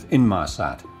communicating with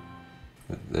Inmarsat.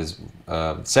 There's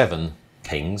 7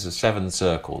 pings, 7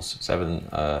 circles, 7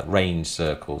 range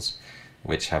circles,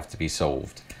 which have to be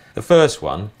solved. The first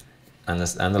one, and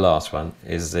the last one,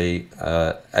 is the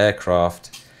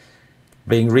aircraft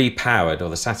being repowered, or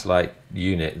the satellite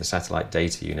unit, the satellite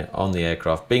data unit on the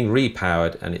aircraft being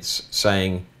repowered, and it's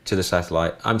saying to the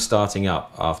satellite, I'm starting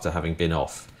up after having been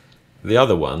off. The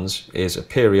other ones is a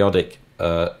periodic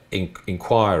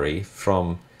inquiry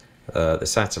from the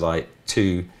satellite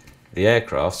to the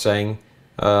aircraft saying,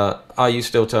 are you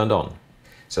still turned on?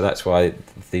 So that's why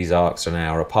these arcs are an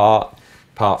hour apart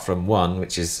from one,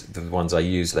 which is the ones I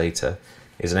use later,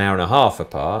 is an hour and a half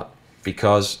apart,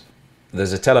 because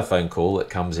there's a telephone call that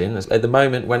comes in at the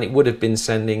moment when it would have been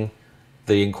sending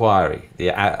the inquiry,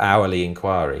 the hourly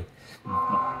inquiry.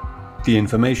 The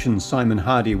information Simon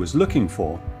Hardy was looking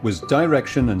for was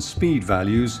direction and speed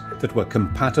values that were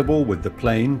compatible with the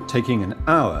plane taking an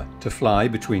hour to fly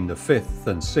between the 5th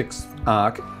and 6th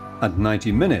arc and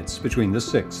 90 minutes between the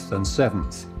 6th and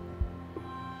 7th.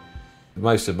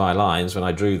 Most of my lines, when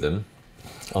I drew them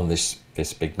on this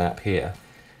big map here,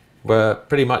 were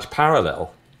pretty much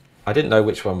parallel. I didn't know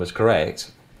which one was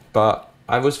correct, but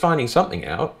I was finding something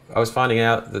out. I was finding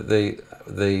out that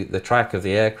the track of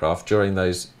the aircraft during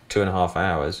those 2.5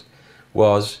 hours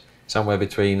was somewhere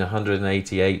between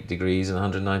 188 degrees and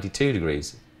 192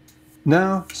 degrees.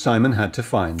 Now Simon had to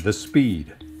find the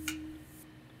speed.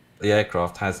 The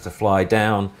aircraft has to fly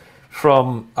down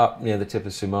from up near the tip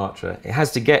of Sumatra. It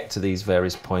has to get to these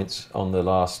various points on the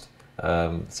last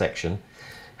section,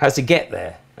 has to get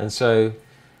there. And so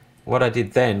what I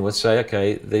did then was say,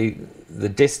 okay, the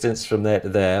distance from there to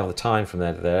there, or the time from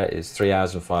there to there, is 3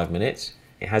 hours and 5 minutes.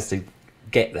 It has to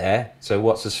get there, so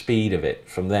what's the speed of it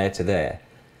from there to there?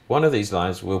 One of these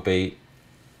lines will be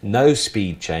no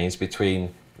speed change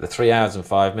between the 3 hours and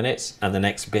 5 minutes and the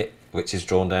next bit, which is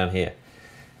drawn down here.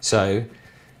 So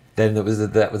then that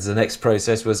was the next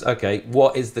process, was, okay,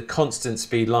 what is the constant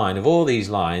speed line of all these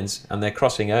lines, and they're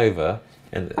crossing over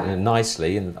and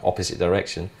nicely in the opposite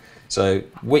direction. So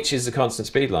which is the constant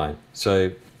speed line?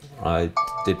 So I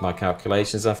did my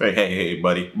calculations. Hey,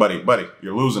 buddy,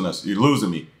 you're losing us. You're losing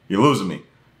me. You're losing me.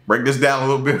 Break this down a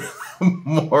little bit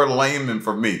more layman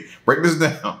for me. Break this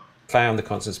down. Found the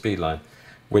constant speed line,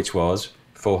 which was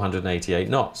 488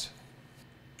 knots.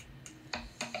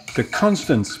 The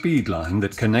constant speed line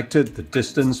that connected the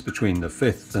distance between the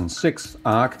 5th and 6th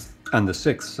arc and the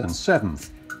 6th and 7th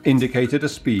indicated a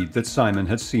speed that Simon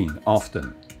had seen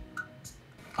often.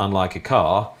 Unlike a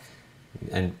car,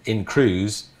 and in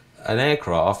cruise, an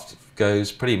aircraft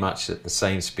goes pretty much at the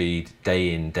same speed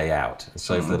day in, day out. And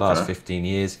so for the last 15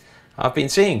 years, I've been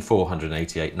seeing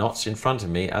 488 knots in front of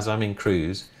me as I'm in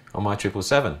cruise on my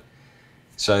 777.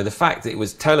 So the fact that it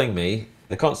was telling me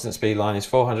the constant speed line is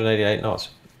 488 knots,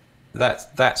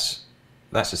 that's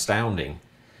astounding.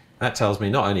 That tells me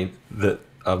not only that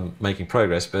I'm making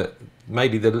progress, but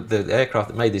maybe the aircraft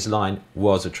that made this line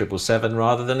was a 777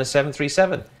 rather than a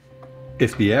 737.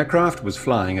 If the aircraft was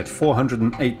flying at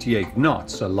 488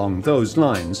 knots along those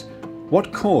lines,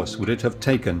 what course would it have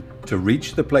taken to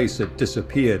reach the place it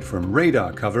disappeared from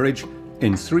radar coverage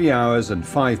in 3 hours and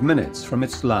 5 minutes from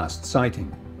its last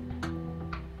sighting?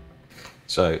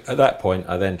 So at that point,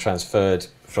 I then transferred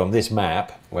from this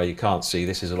map, where you can't see,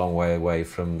 this is a long way away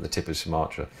from the tip of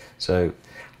Sumatra. So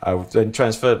I then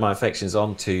transferred my affections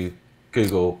onto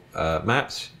Google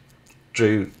Maps,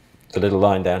 drew the little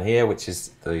line down here, which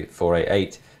is the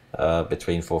 488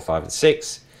 between 4, 5 and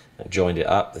 6, and joined it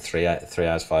up the 3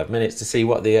 hours, 5 minutes to see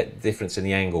what the difference in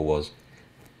the angle was.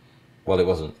 Well, it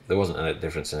wasn't. There wasn't a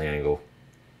difference in the angle.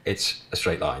 It's a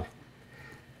straight line.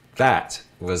 That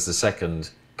was the second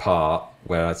part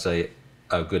where I'd say,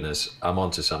 oh goodness, I'm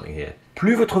onto something here.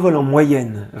 Plus votre vol en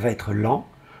moyenne va être lent,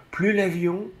 plus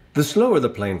l'avion... The slower the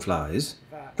plane flies,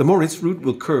 the more its route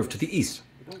will curve to the east,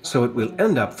 so it will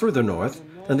end up further north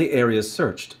than the areas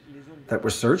searched, that were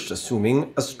searched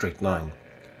assuming a straight line.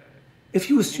 If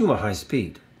you assume a high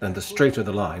speed, then the straighter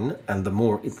the line and the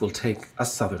more it will take a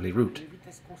southerly route.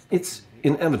 It's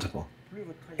inevitable.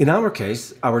 In our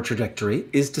case, our trajectory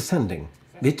is descending,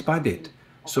 bit by bit,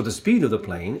 so the speed of the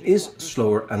plane is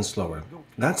slower and slower.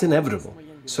 That's inevitable.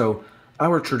 So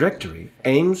our trajectory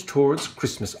aims towards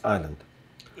Christmas Island.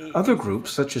 Other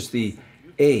groups, such as the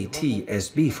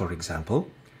ATSB, for example,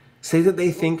 say that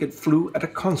they think it flew at a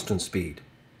constant speed.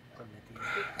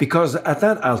 Because at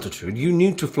that altitude, you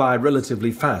need to fly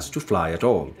relatively fast to fly at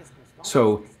all.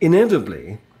 So,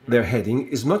 inevitably, their heading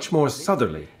is much more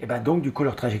southerly. Et ben donc, du coup,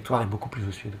 leur trajectoire est beaucoup plus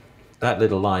au sud. That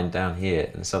little line down here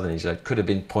in the southern Asia could have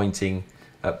been pointing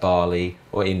at Bali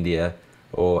or India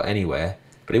or anywhere,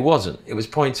 but it wasn't. It was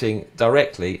pointing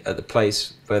directly at the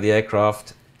place where the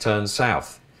aircraft turns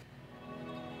south.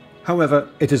 However,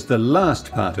 it is the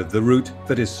last part of the route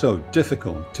that is so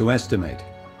difficult to estimate.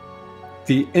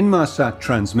 The Inmarsat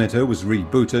transmitter was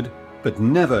rebooted, but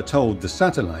never told the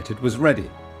satellite it was ready.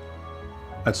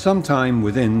 At some time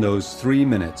within those 3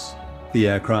 minutes, the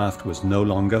aircraft was no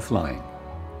longer flying.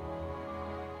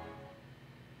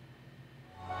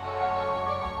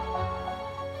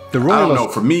 I don't know,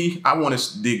 for me, I want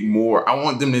to dig more. I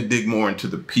want them to dig more into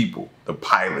the people, the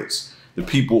pilots, the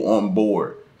people on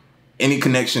board. Any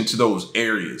connection to those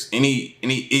areas, any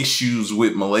issues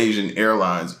with Malaysian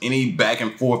Airlines, any back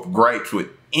and forth gripes with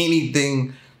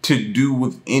anything to do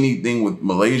with anything with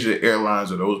Malaysia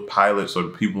Airlines or those pilots or the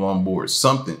people on board,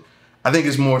 something. I think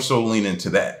it's more so lean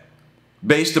into that.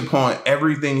 Based upon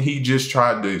everything he just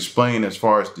tried to explain as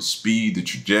far as the speed, the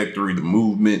trajectory, the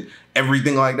movement,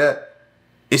 everything like that,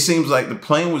 it seems like the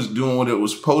plane was doing what it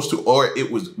was supposed to, or it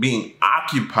was being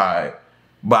occupied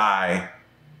by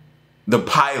the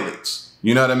pilots,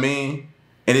 you know what I mean?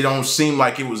 And it don't seem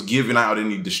like it was giving out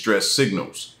any distress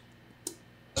signals.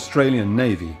 Australian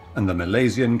Navy and the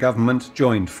Malaysian government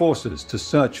joined forces to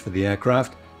search for the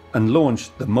aircraft and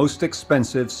launched the most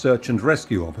expensive search and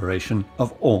rescue operation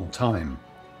of all time.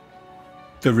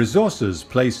 The resources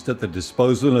placed at the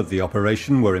disposal of the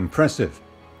operation were impressive,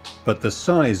 but the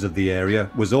size of the area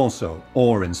was also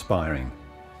awe-inspiring.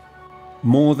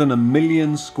 More than 1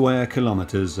 million square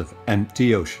kilometers of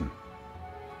empty ocean.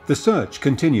 The search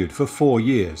continued for 4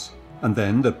 years, and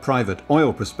then the private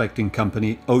oil prospecting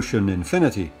company Ocean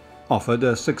Infinity offered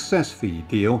a success fee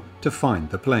deal to find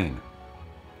the plane.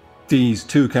 These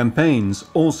two campaigns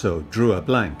also drew a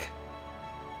blank.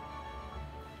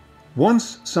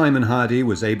 Once Simon Hardy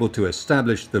was able to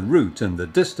establish the route and the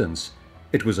distance,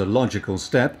 it was a logical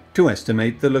step to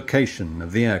estimate the location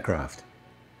of the aircraft.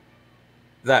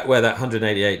 Where that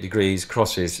 188 degrees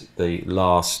crosses the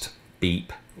last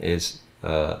beep is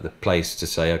the place to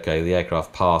say, okay, the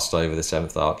aircraft passed over the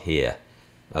 7th arc here.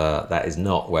 That is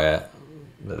not where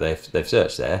they've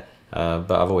searched there, but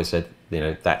I've always said,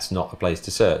 that's not a place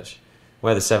to search.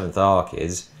 Where the 7th arc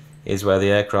is where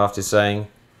the aircraft is saying,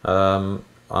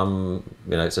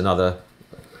 it's another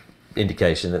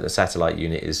indication that the satellite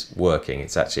unit is working.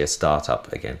 It's actually a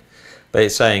startup again, but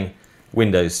it's saying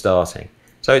Windows starting,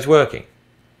 so it's working.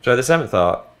 So the 7th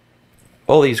arc,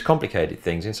 all these complicated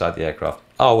things inside the aircraft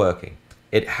are working.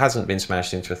 It hasn't been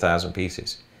smashed into 1,000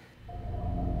 pieces.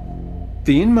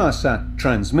 The Inmarsat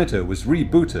transmitter was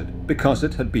rebooted because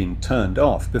it had been turned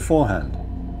off beforehand,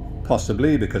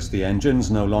 possibly because the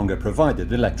engines no longer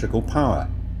provided electrical power.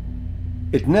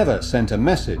 It never sent a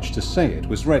message to say it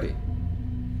was ready.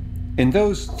 In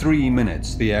those 3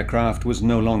 minutes, the aircraft was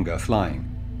no longer flying.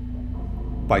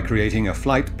 By creating a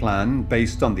flight plan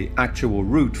based on the actual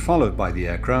route followed by the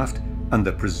aircraft and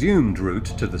the presumed route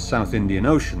to the South Indian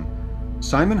Ocean,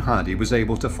 Simon Hardy was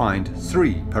able to find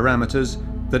 3 parameters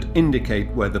that indicate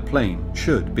where the plane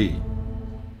should be.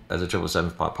 As a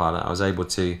 777 pilot, I was able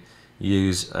to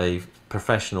use a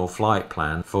professional flight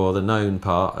plan for the known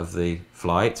part of the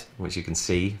flight, which you can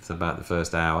see for about the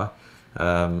first hour,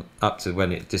 up to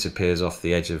when it disappears off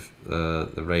the edge of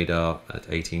the radar at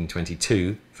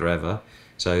 1822 forever.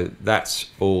 So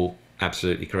that's all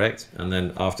absolutely correct. And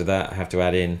then after that, I have to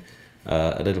add in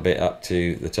a little bit up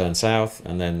to the turn south,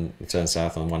 and then the turn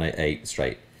south on 188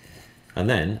 straight. And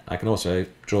then I can also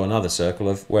draw another circle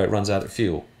of where it runs out of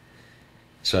fuel.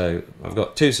 So I've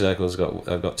got 2 circles,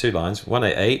 I've got 2 lines,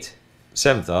 188,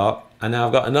 7th arc, and now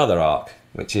I've got another arc,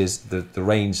 which is the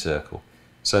range circle.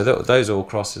 So those all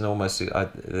cross in almost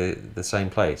the same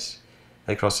place.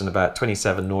 They cross in about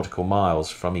 27 nautical miles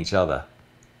from each other,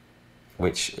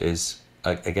 which is,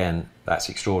 again, that's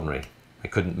extraordinary. I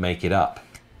couldn't make it up.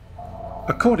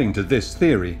 According to this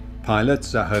theory, pilot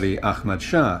Zahari Ahmad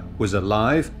Shah was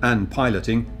alive and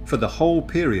piloting for the whole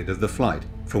period of the flight,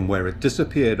 from where it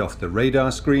disappeared off the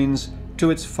radar screens to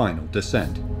its final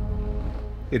descent.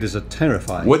 It is a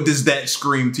terrifying... What does that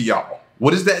scream to y'all?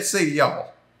 What does that say to y'all?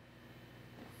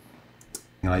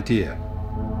 ...idea.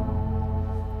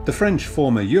 The French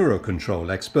former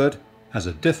Eurocontrol expert has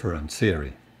a different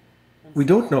theory. We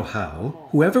don't know how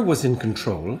whoever was in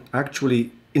control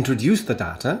actually introduced the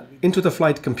data into the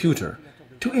flight computer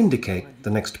to indicate the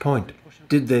next point.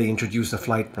 Did they introduce a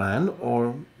flight plan,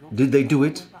 or did they do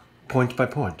it point by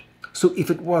point? So if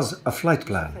it was a flight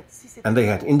plan and they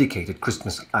had indicated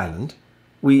Christmas Island,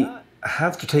 we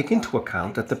have to take into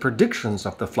account that the predictions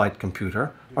of the flight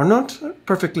computer are not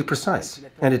perfectly precise,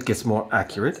 and it gets more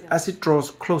accurate as it draws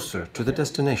closer to the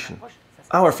destination.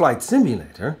 Our flight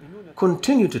simulator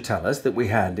continued to tell us that we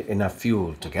had enough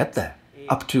fuel to get there,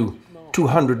 up to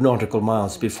 200 nautical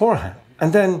miles beforehand,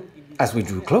 and then, as we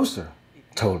drew closer,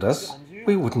 told us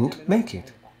we wouldn't make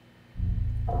it.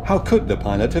 How could the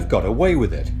pilot have got away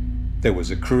with it? There was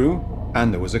a crew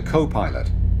and there was a co-pilot.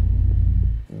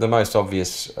 The most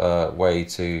obvious way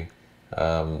to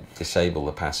disable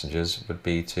the passengers would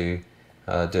be to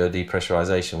do a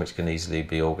depressurization, which can easily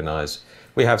be organized.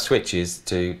 We have switches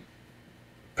to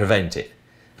prevent it.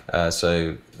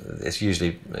 So it's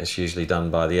usually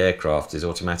done by the aircraft, is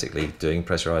automatically doing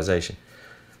pressurization.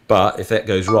 But if that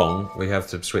goes wrong, we have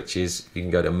some switches. You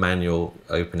can go to manual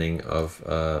opening of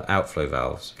outflow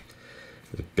valves.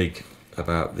 The big,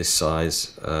 about this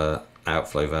size,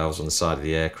 outflow valves on the side of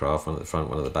the aircraft, one at the front,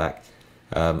 one at the back,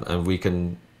 and we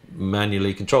can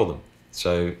manually control them.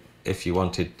 So if you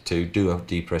wanted to do a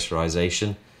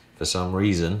depressurization for some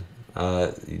reason,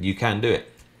 you can do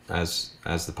it. As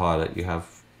the pilot, you have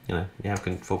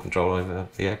full control over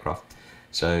the aircraft.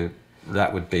 So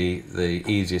that would be the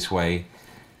easiest way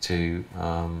to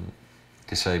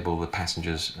disable the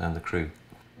passengers and the crew.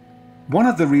 One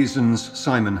of the reasons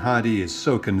Simon Hardy is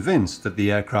so convinced that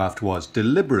the aircraft was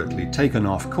deliberately taken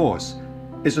off course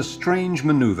is a strange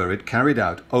maneuver it carried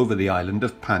out over the island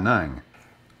of Penang.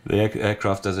 The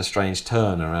aircraft does a strange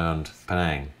turn around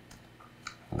Penang.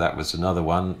 That was another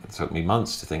one. It took me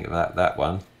months to think about that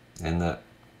one, in that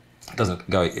it doesn't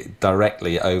go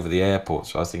directly over the airport.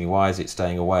 So I was thinking, why is it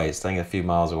staying away? It's staying a few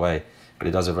miles away, but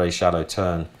it does a very shallow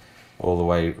turn all the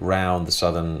way round the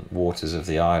southern waters of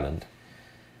the island.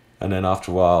 And then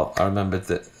after a while, I remembered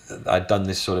that I'd done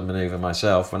this sort of maneuver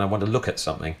myself when I wanted to look at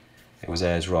something. It was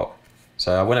Ayers Rock.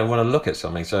 So I want to look at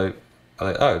something. So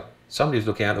I thought, oh, somebody's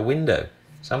looking out the window.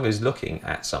 Somebody's looking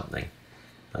at something.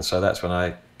 And so that's when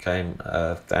I came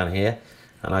down here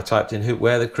and I typed in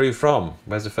where the crew from.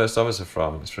 Where's the first officer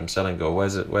from? It's from Selangor.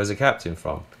 Where's the captain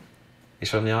from?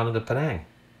 He's from the island of Penang.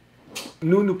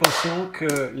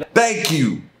 Thank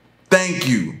you. Thank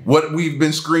you. What we've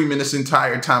been screaming this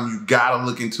entire time, you gotta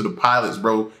look into the pilots,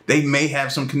 bro. They may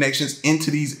have some connections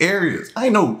into these areas. I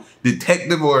ain't no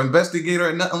detective or investigator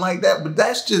or nothing like that, but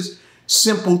that's just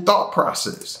simple thought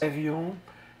process.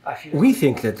 We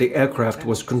think that the aircraft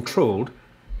was controlled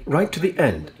right to the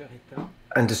end.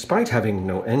 And despite having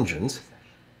no engines,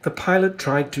 the pilot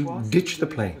tried to ditch the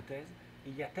plane.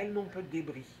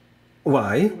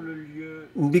 Why?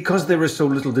 Because there is so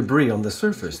little debris on the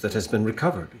surface that has been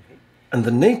recovered. And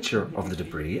the nature of the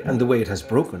debris and the way it has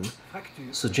broken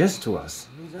suggests to us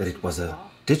that it was a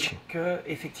ditching. Que,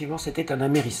 effectivement, c'était un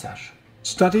amérissage.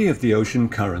 Study of the ocean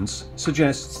currents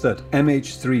suggests that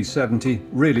MH370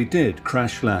 really did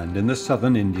crash land in the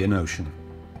southern Indian Ocean.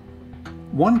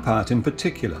 One part in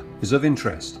particular is of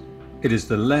interest. It is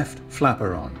the left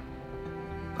flaperon,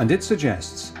 and it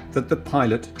suggests that the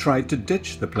pilot tried to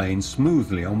ditch the plane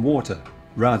smoothly on water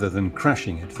rather than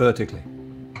crashing it vertically.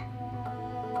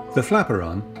 The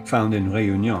flaperon, found in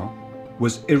Réunion,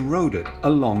 was eroded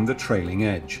along the trailing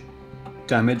edge,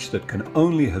 damage that can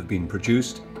only have been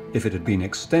produced if it had been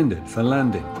extended for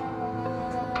landing.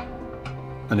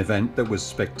 An event that was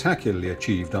spectacularly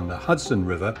achieved on the Hudson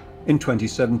River in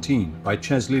 2017 by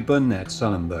Chesley Burnett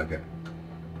Sullenberger.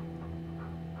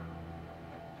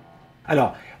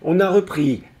 Alors, on a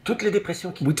repris toutes les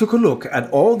dépressions qui... We took a look at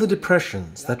all the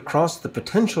depressions that crossed the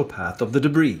potential path of the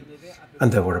debris,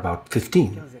 and there were about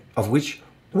 15, of which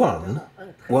one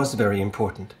was very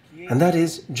important, and that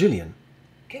is Gillian.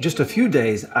 Just a few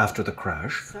days after the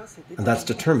crash, and that's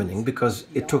determining because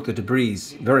it took the debris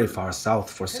very far south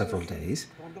for several days,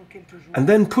 and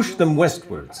then pushed them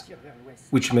westwards,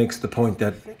 which makes the point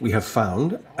that we have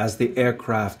found as the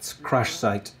aircraft's crash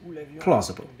site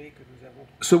plausible.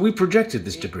 So we projected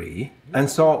this debris and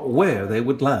saw where they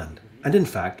would land, and in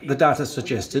fact the data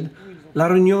suggested La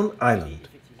Réunion Island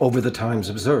over the times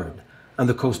observed, and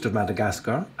the coast of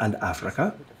Madagascar and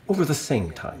Africa over the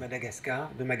same time. Madagascar,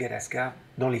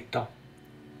 dans les temps.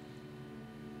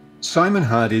 Simon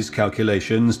Hardy's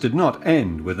calculations did not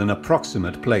end with an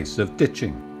approximate place of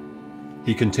ditching.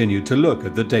 He continued to look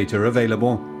at the data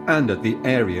available and at the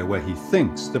area where he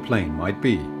thinks the plane might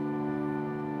be.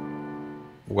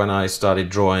 When I started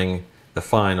drawing the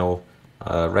final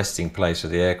resting place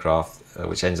of the aircraft,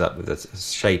 which ends up with the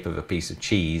shape of a piece of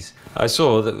cheese, I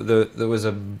saw that there was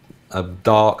a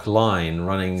dark line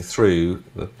running through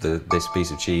this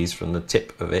piece of cheese from the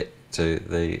tip of it to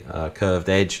the curved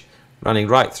edge, running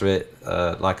right through it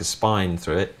like a spine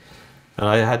through it. And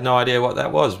I had no idea what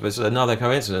that was, but it's another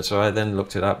coincidence. So I then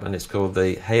looked it up, and it's called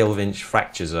the Halevinch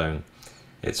Fracture Zone.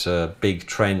 It's a big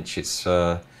trench. It's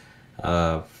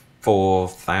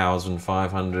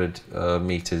 4,500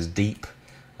 meters deep.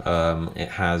 It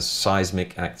has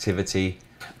seismic activity.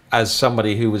 As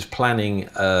somebody who was planning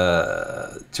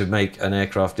to make an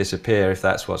aircraft disappear, if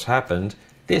that's what's happened,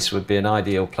 this would be an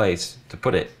ideal place to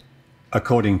put it.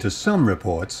 According to some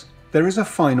reports, there is a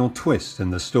final twist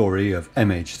in the story of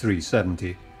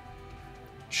MH370.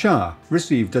 Shah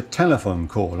received a telephone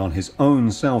call on his own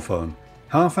cell phone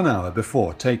half an hour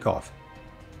before takeoff.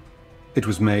 It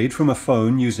was made from a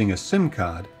phone using a SIM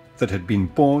card that had been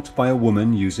bought by a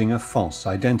woman using a false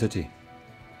identity.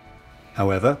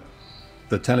 However,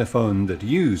 the telephone that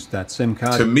used that SIM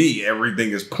card... To me,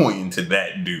 everything is pointing to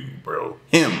that dude, bro.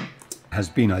 Him. ...has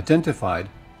been identified,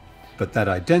 but that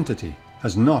identity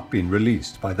has not been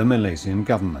released by the Malaysian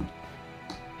government,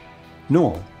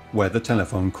 nor where the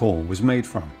telephone call was made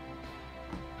from.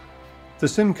 The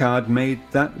SIM card made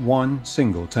that one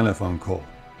single telephone call.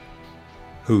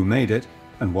 Who made it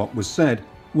and what was said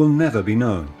will never be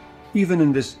known, even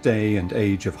in this day and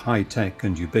age of high-tech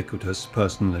and ubiquitous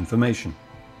personal information.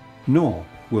 Nor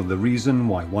will the reason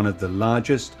why one of the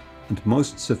largest and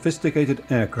most sophisticated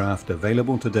aircraft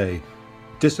available today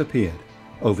disappeared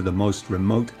over the most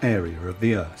remote area of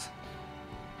the Earth.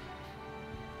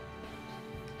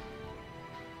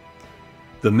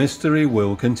 The mystery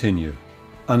will continue,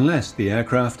 unless the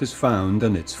aircraft is found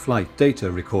and its flight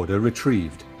data recorder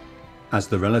retrieved, as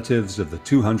the relatives of the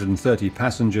 230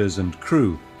 passengers and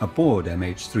crew aboard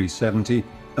MH370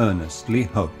 earnestly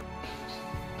hope.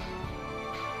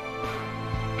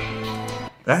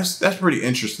 That's pretty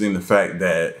interesting, the fact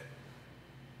that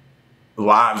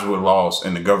lives were lost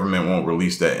and the government won't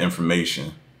release that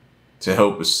information to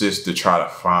help assist to try to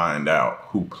find out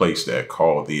who placed that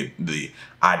call, the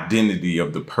identity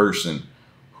of the person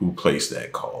who placed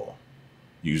that call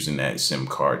using that SIM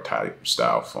card type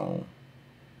style phone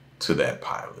to that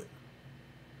pilot.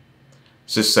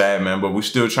 It's just sad, man, but we're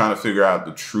still trying to figure out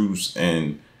the truths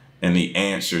and the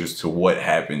answers to what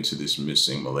happened to this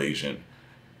missing Malaysian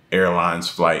Airlines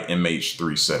flight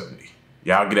MH370.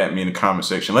 Y'all get at me in the comment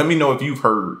section. Let me know if you've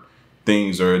heard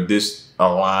things or this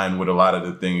align with a lot of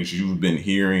the things you've been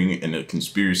hearing and the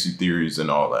conspiracy theories and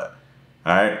all that.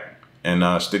 All right?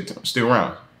 And stick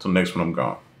around. Till next one, I'm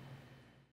gone.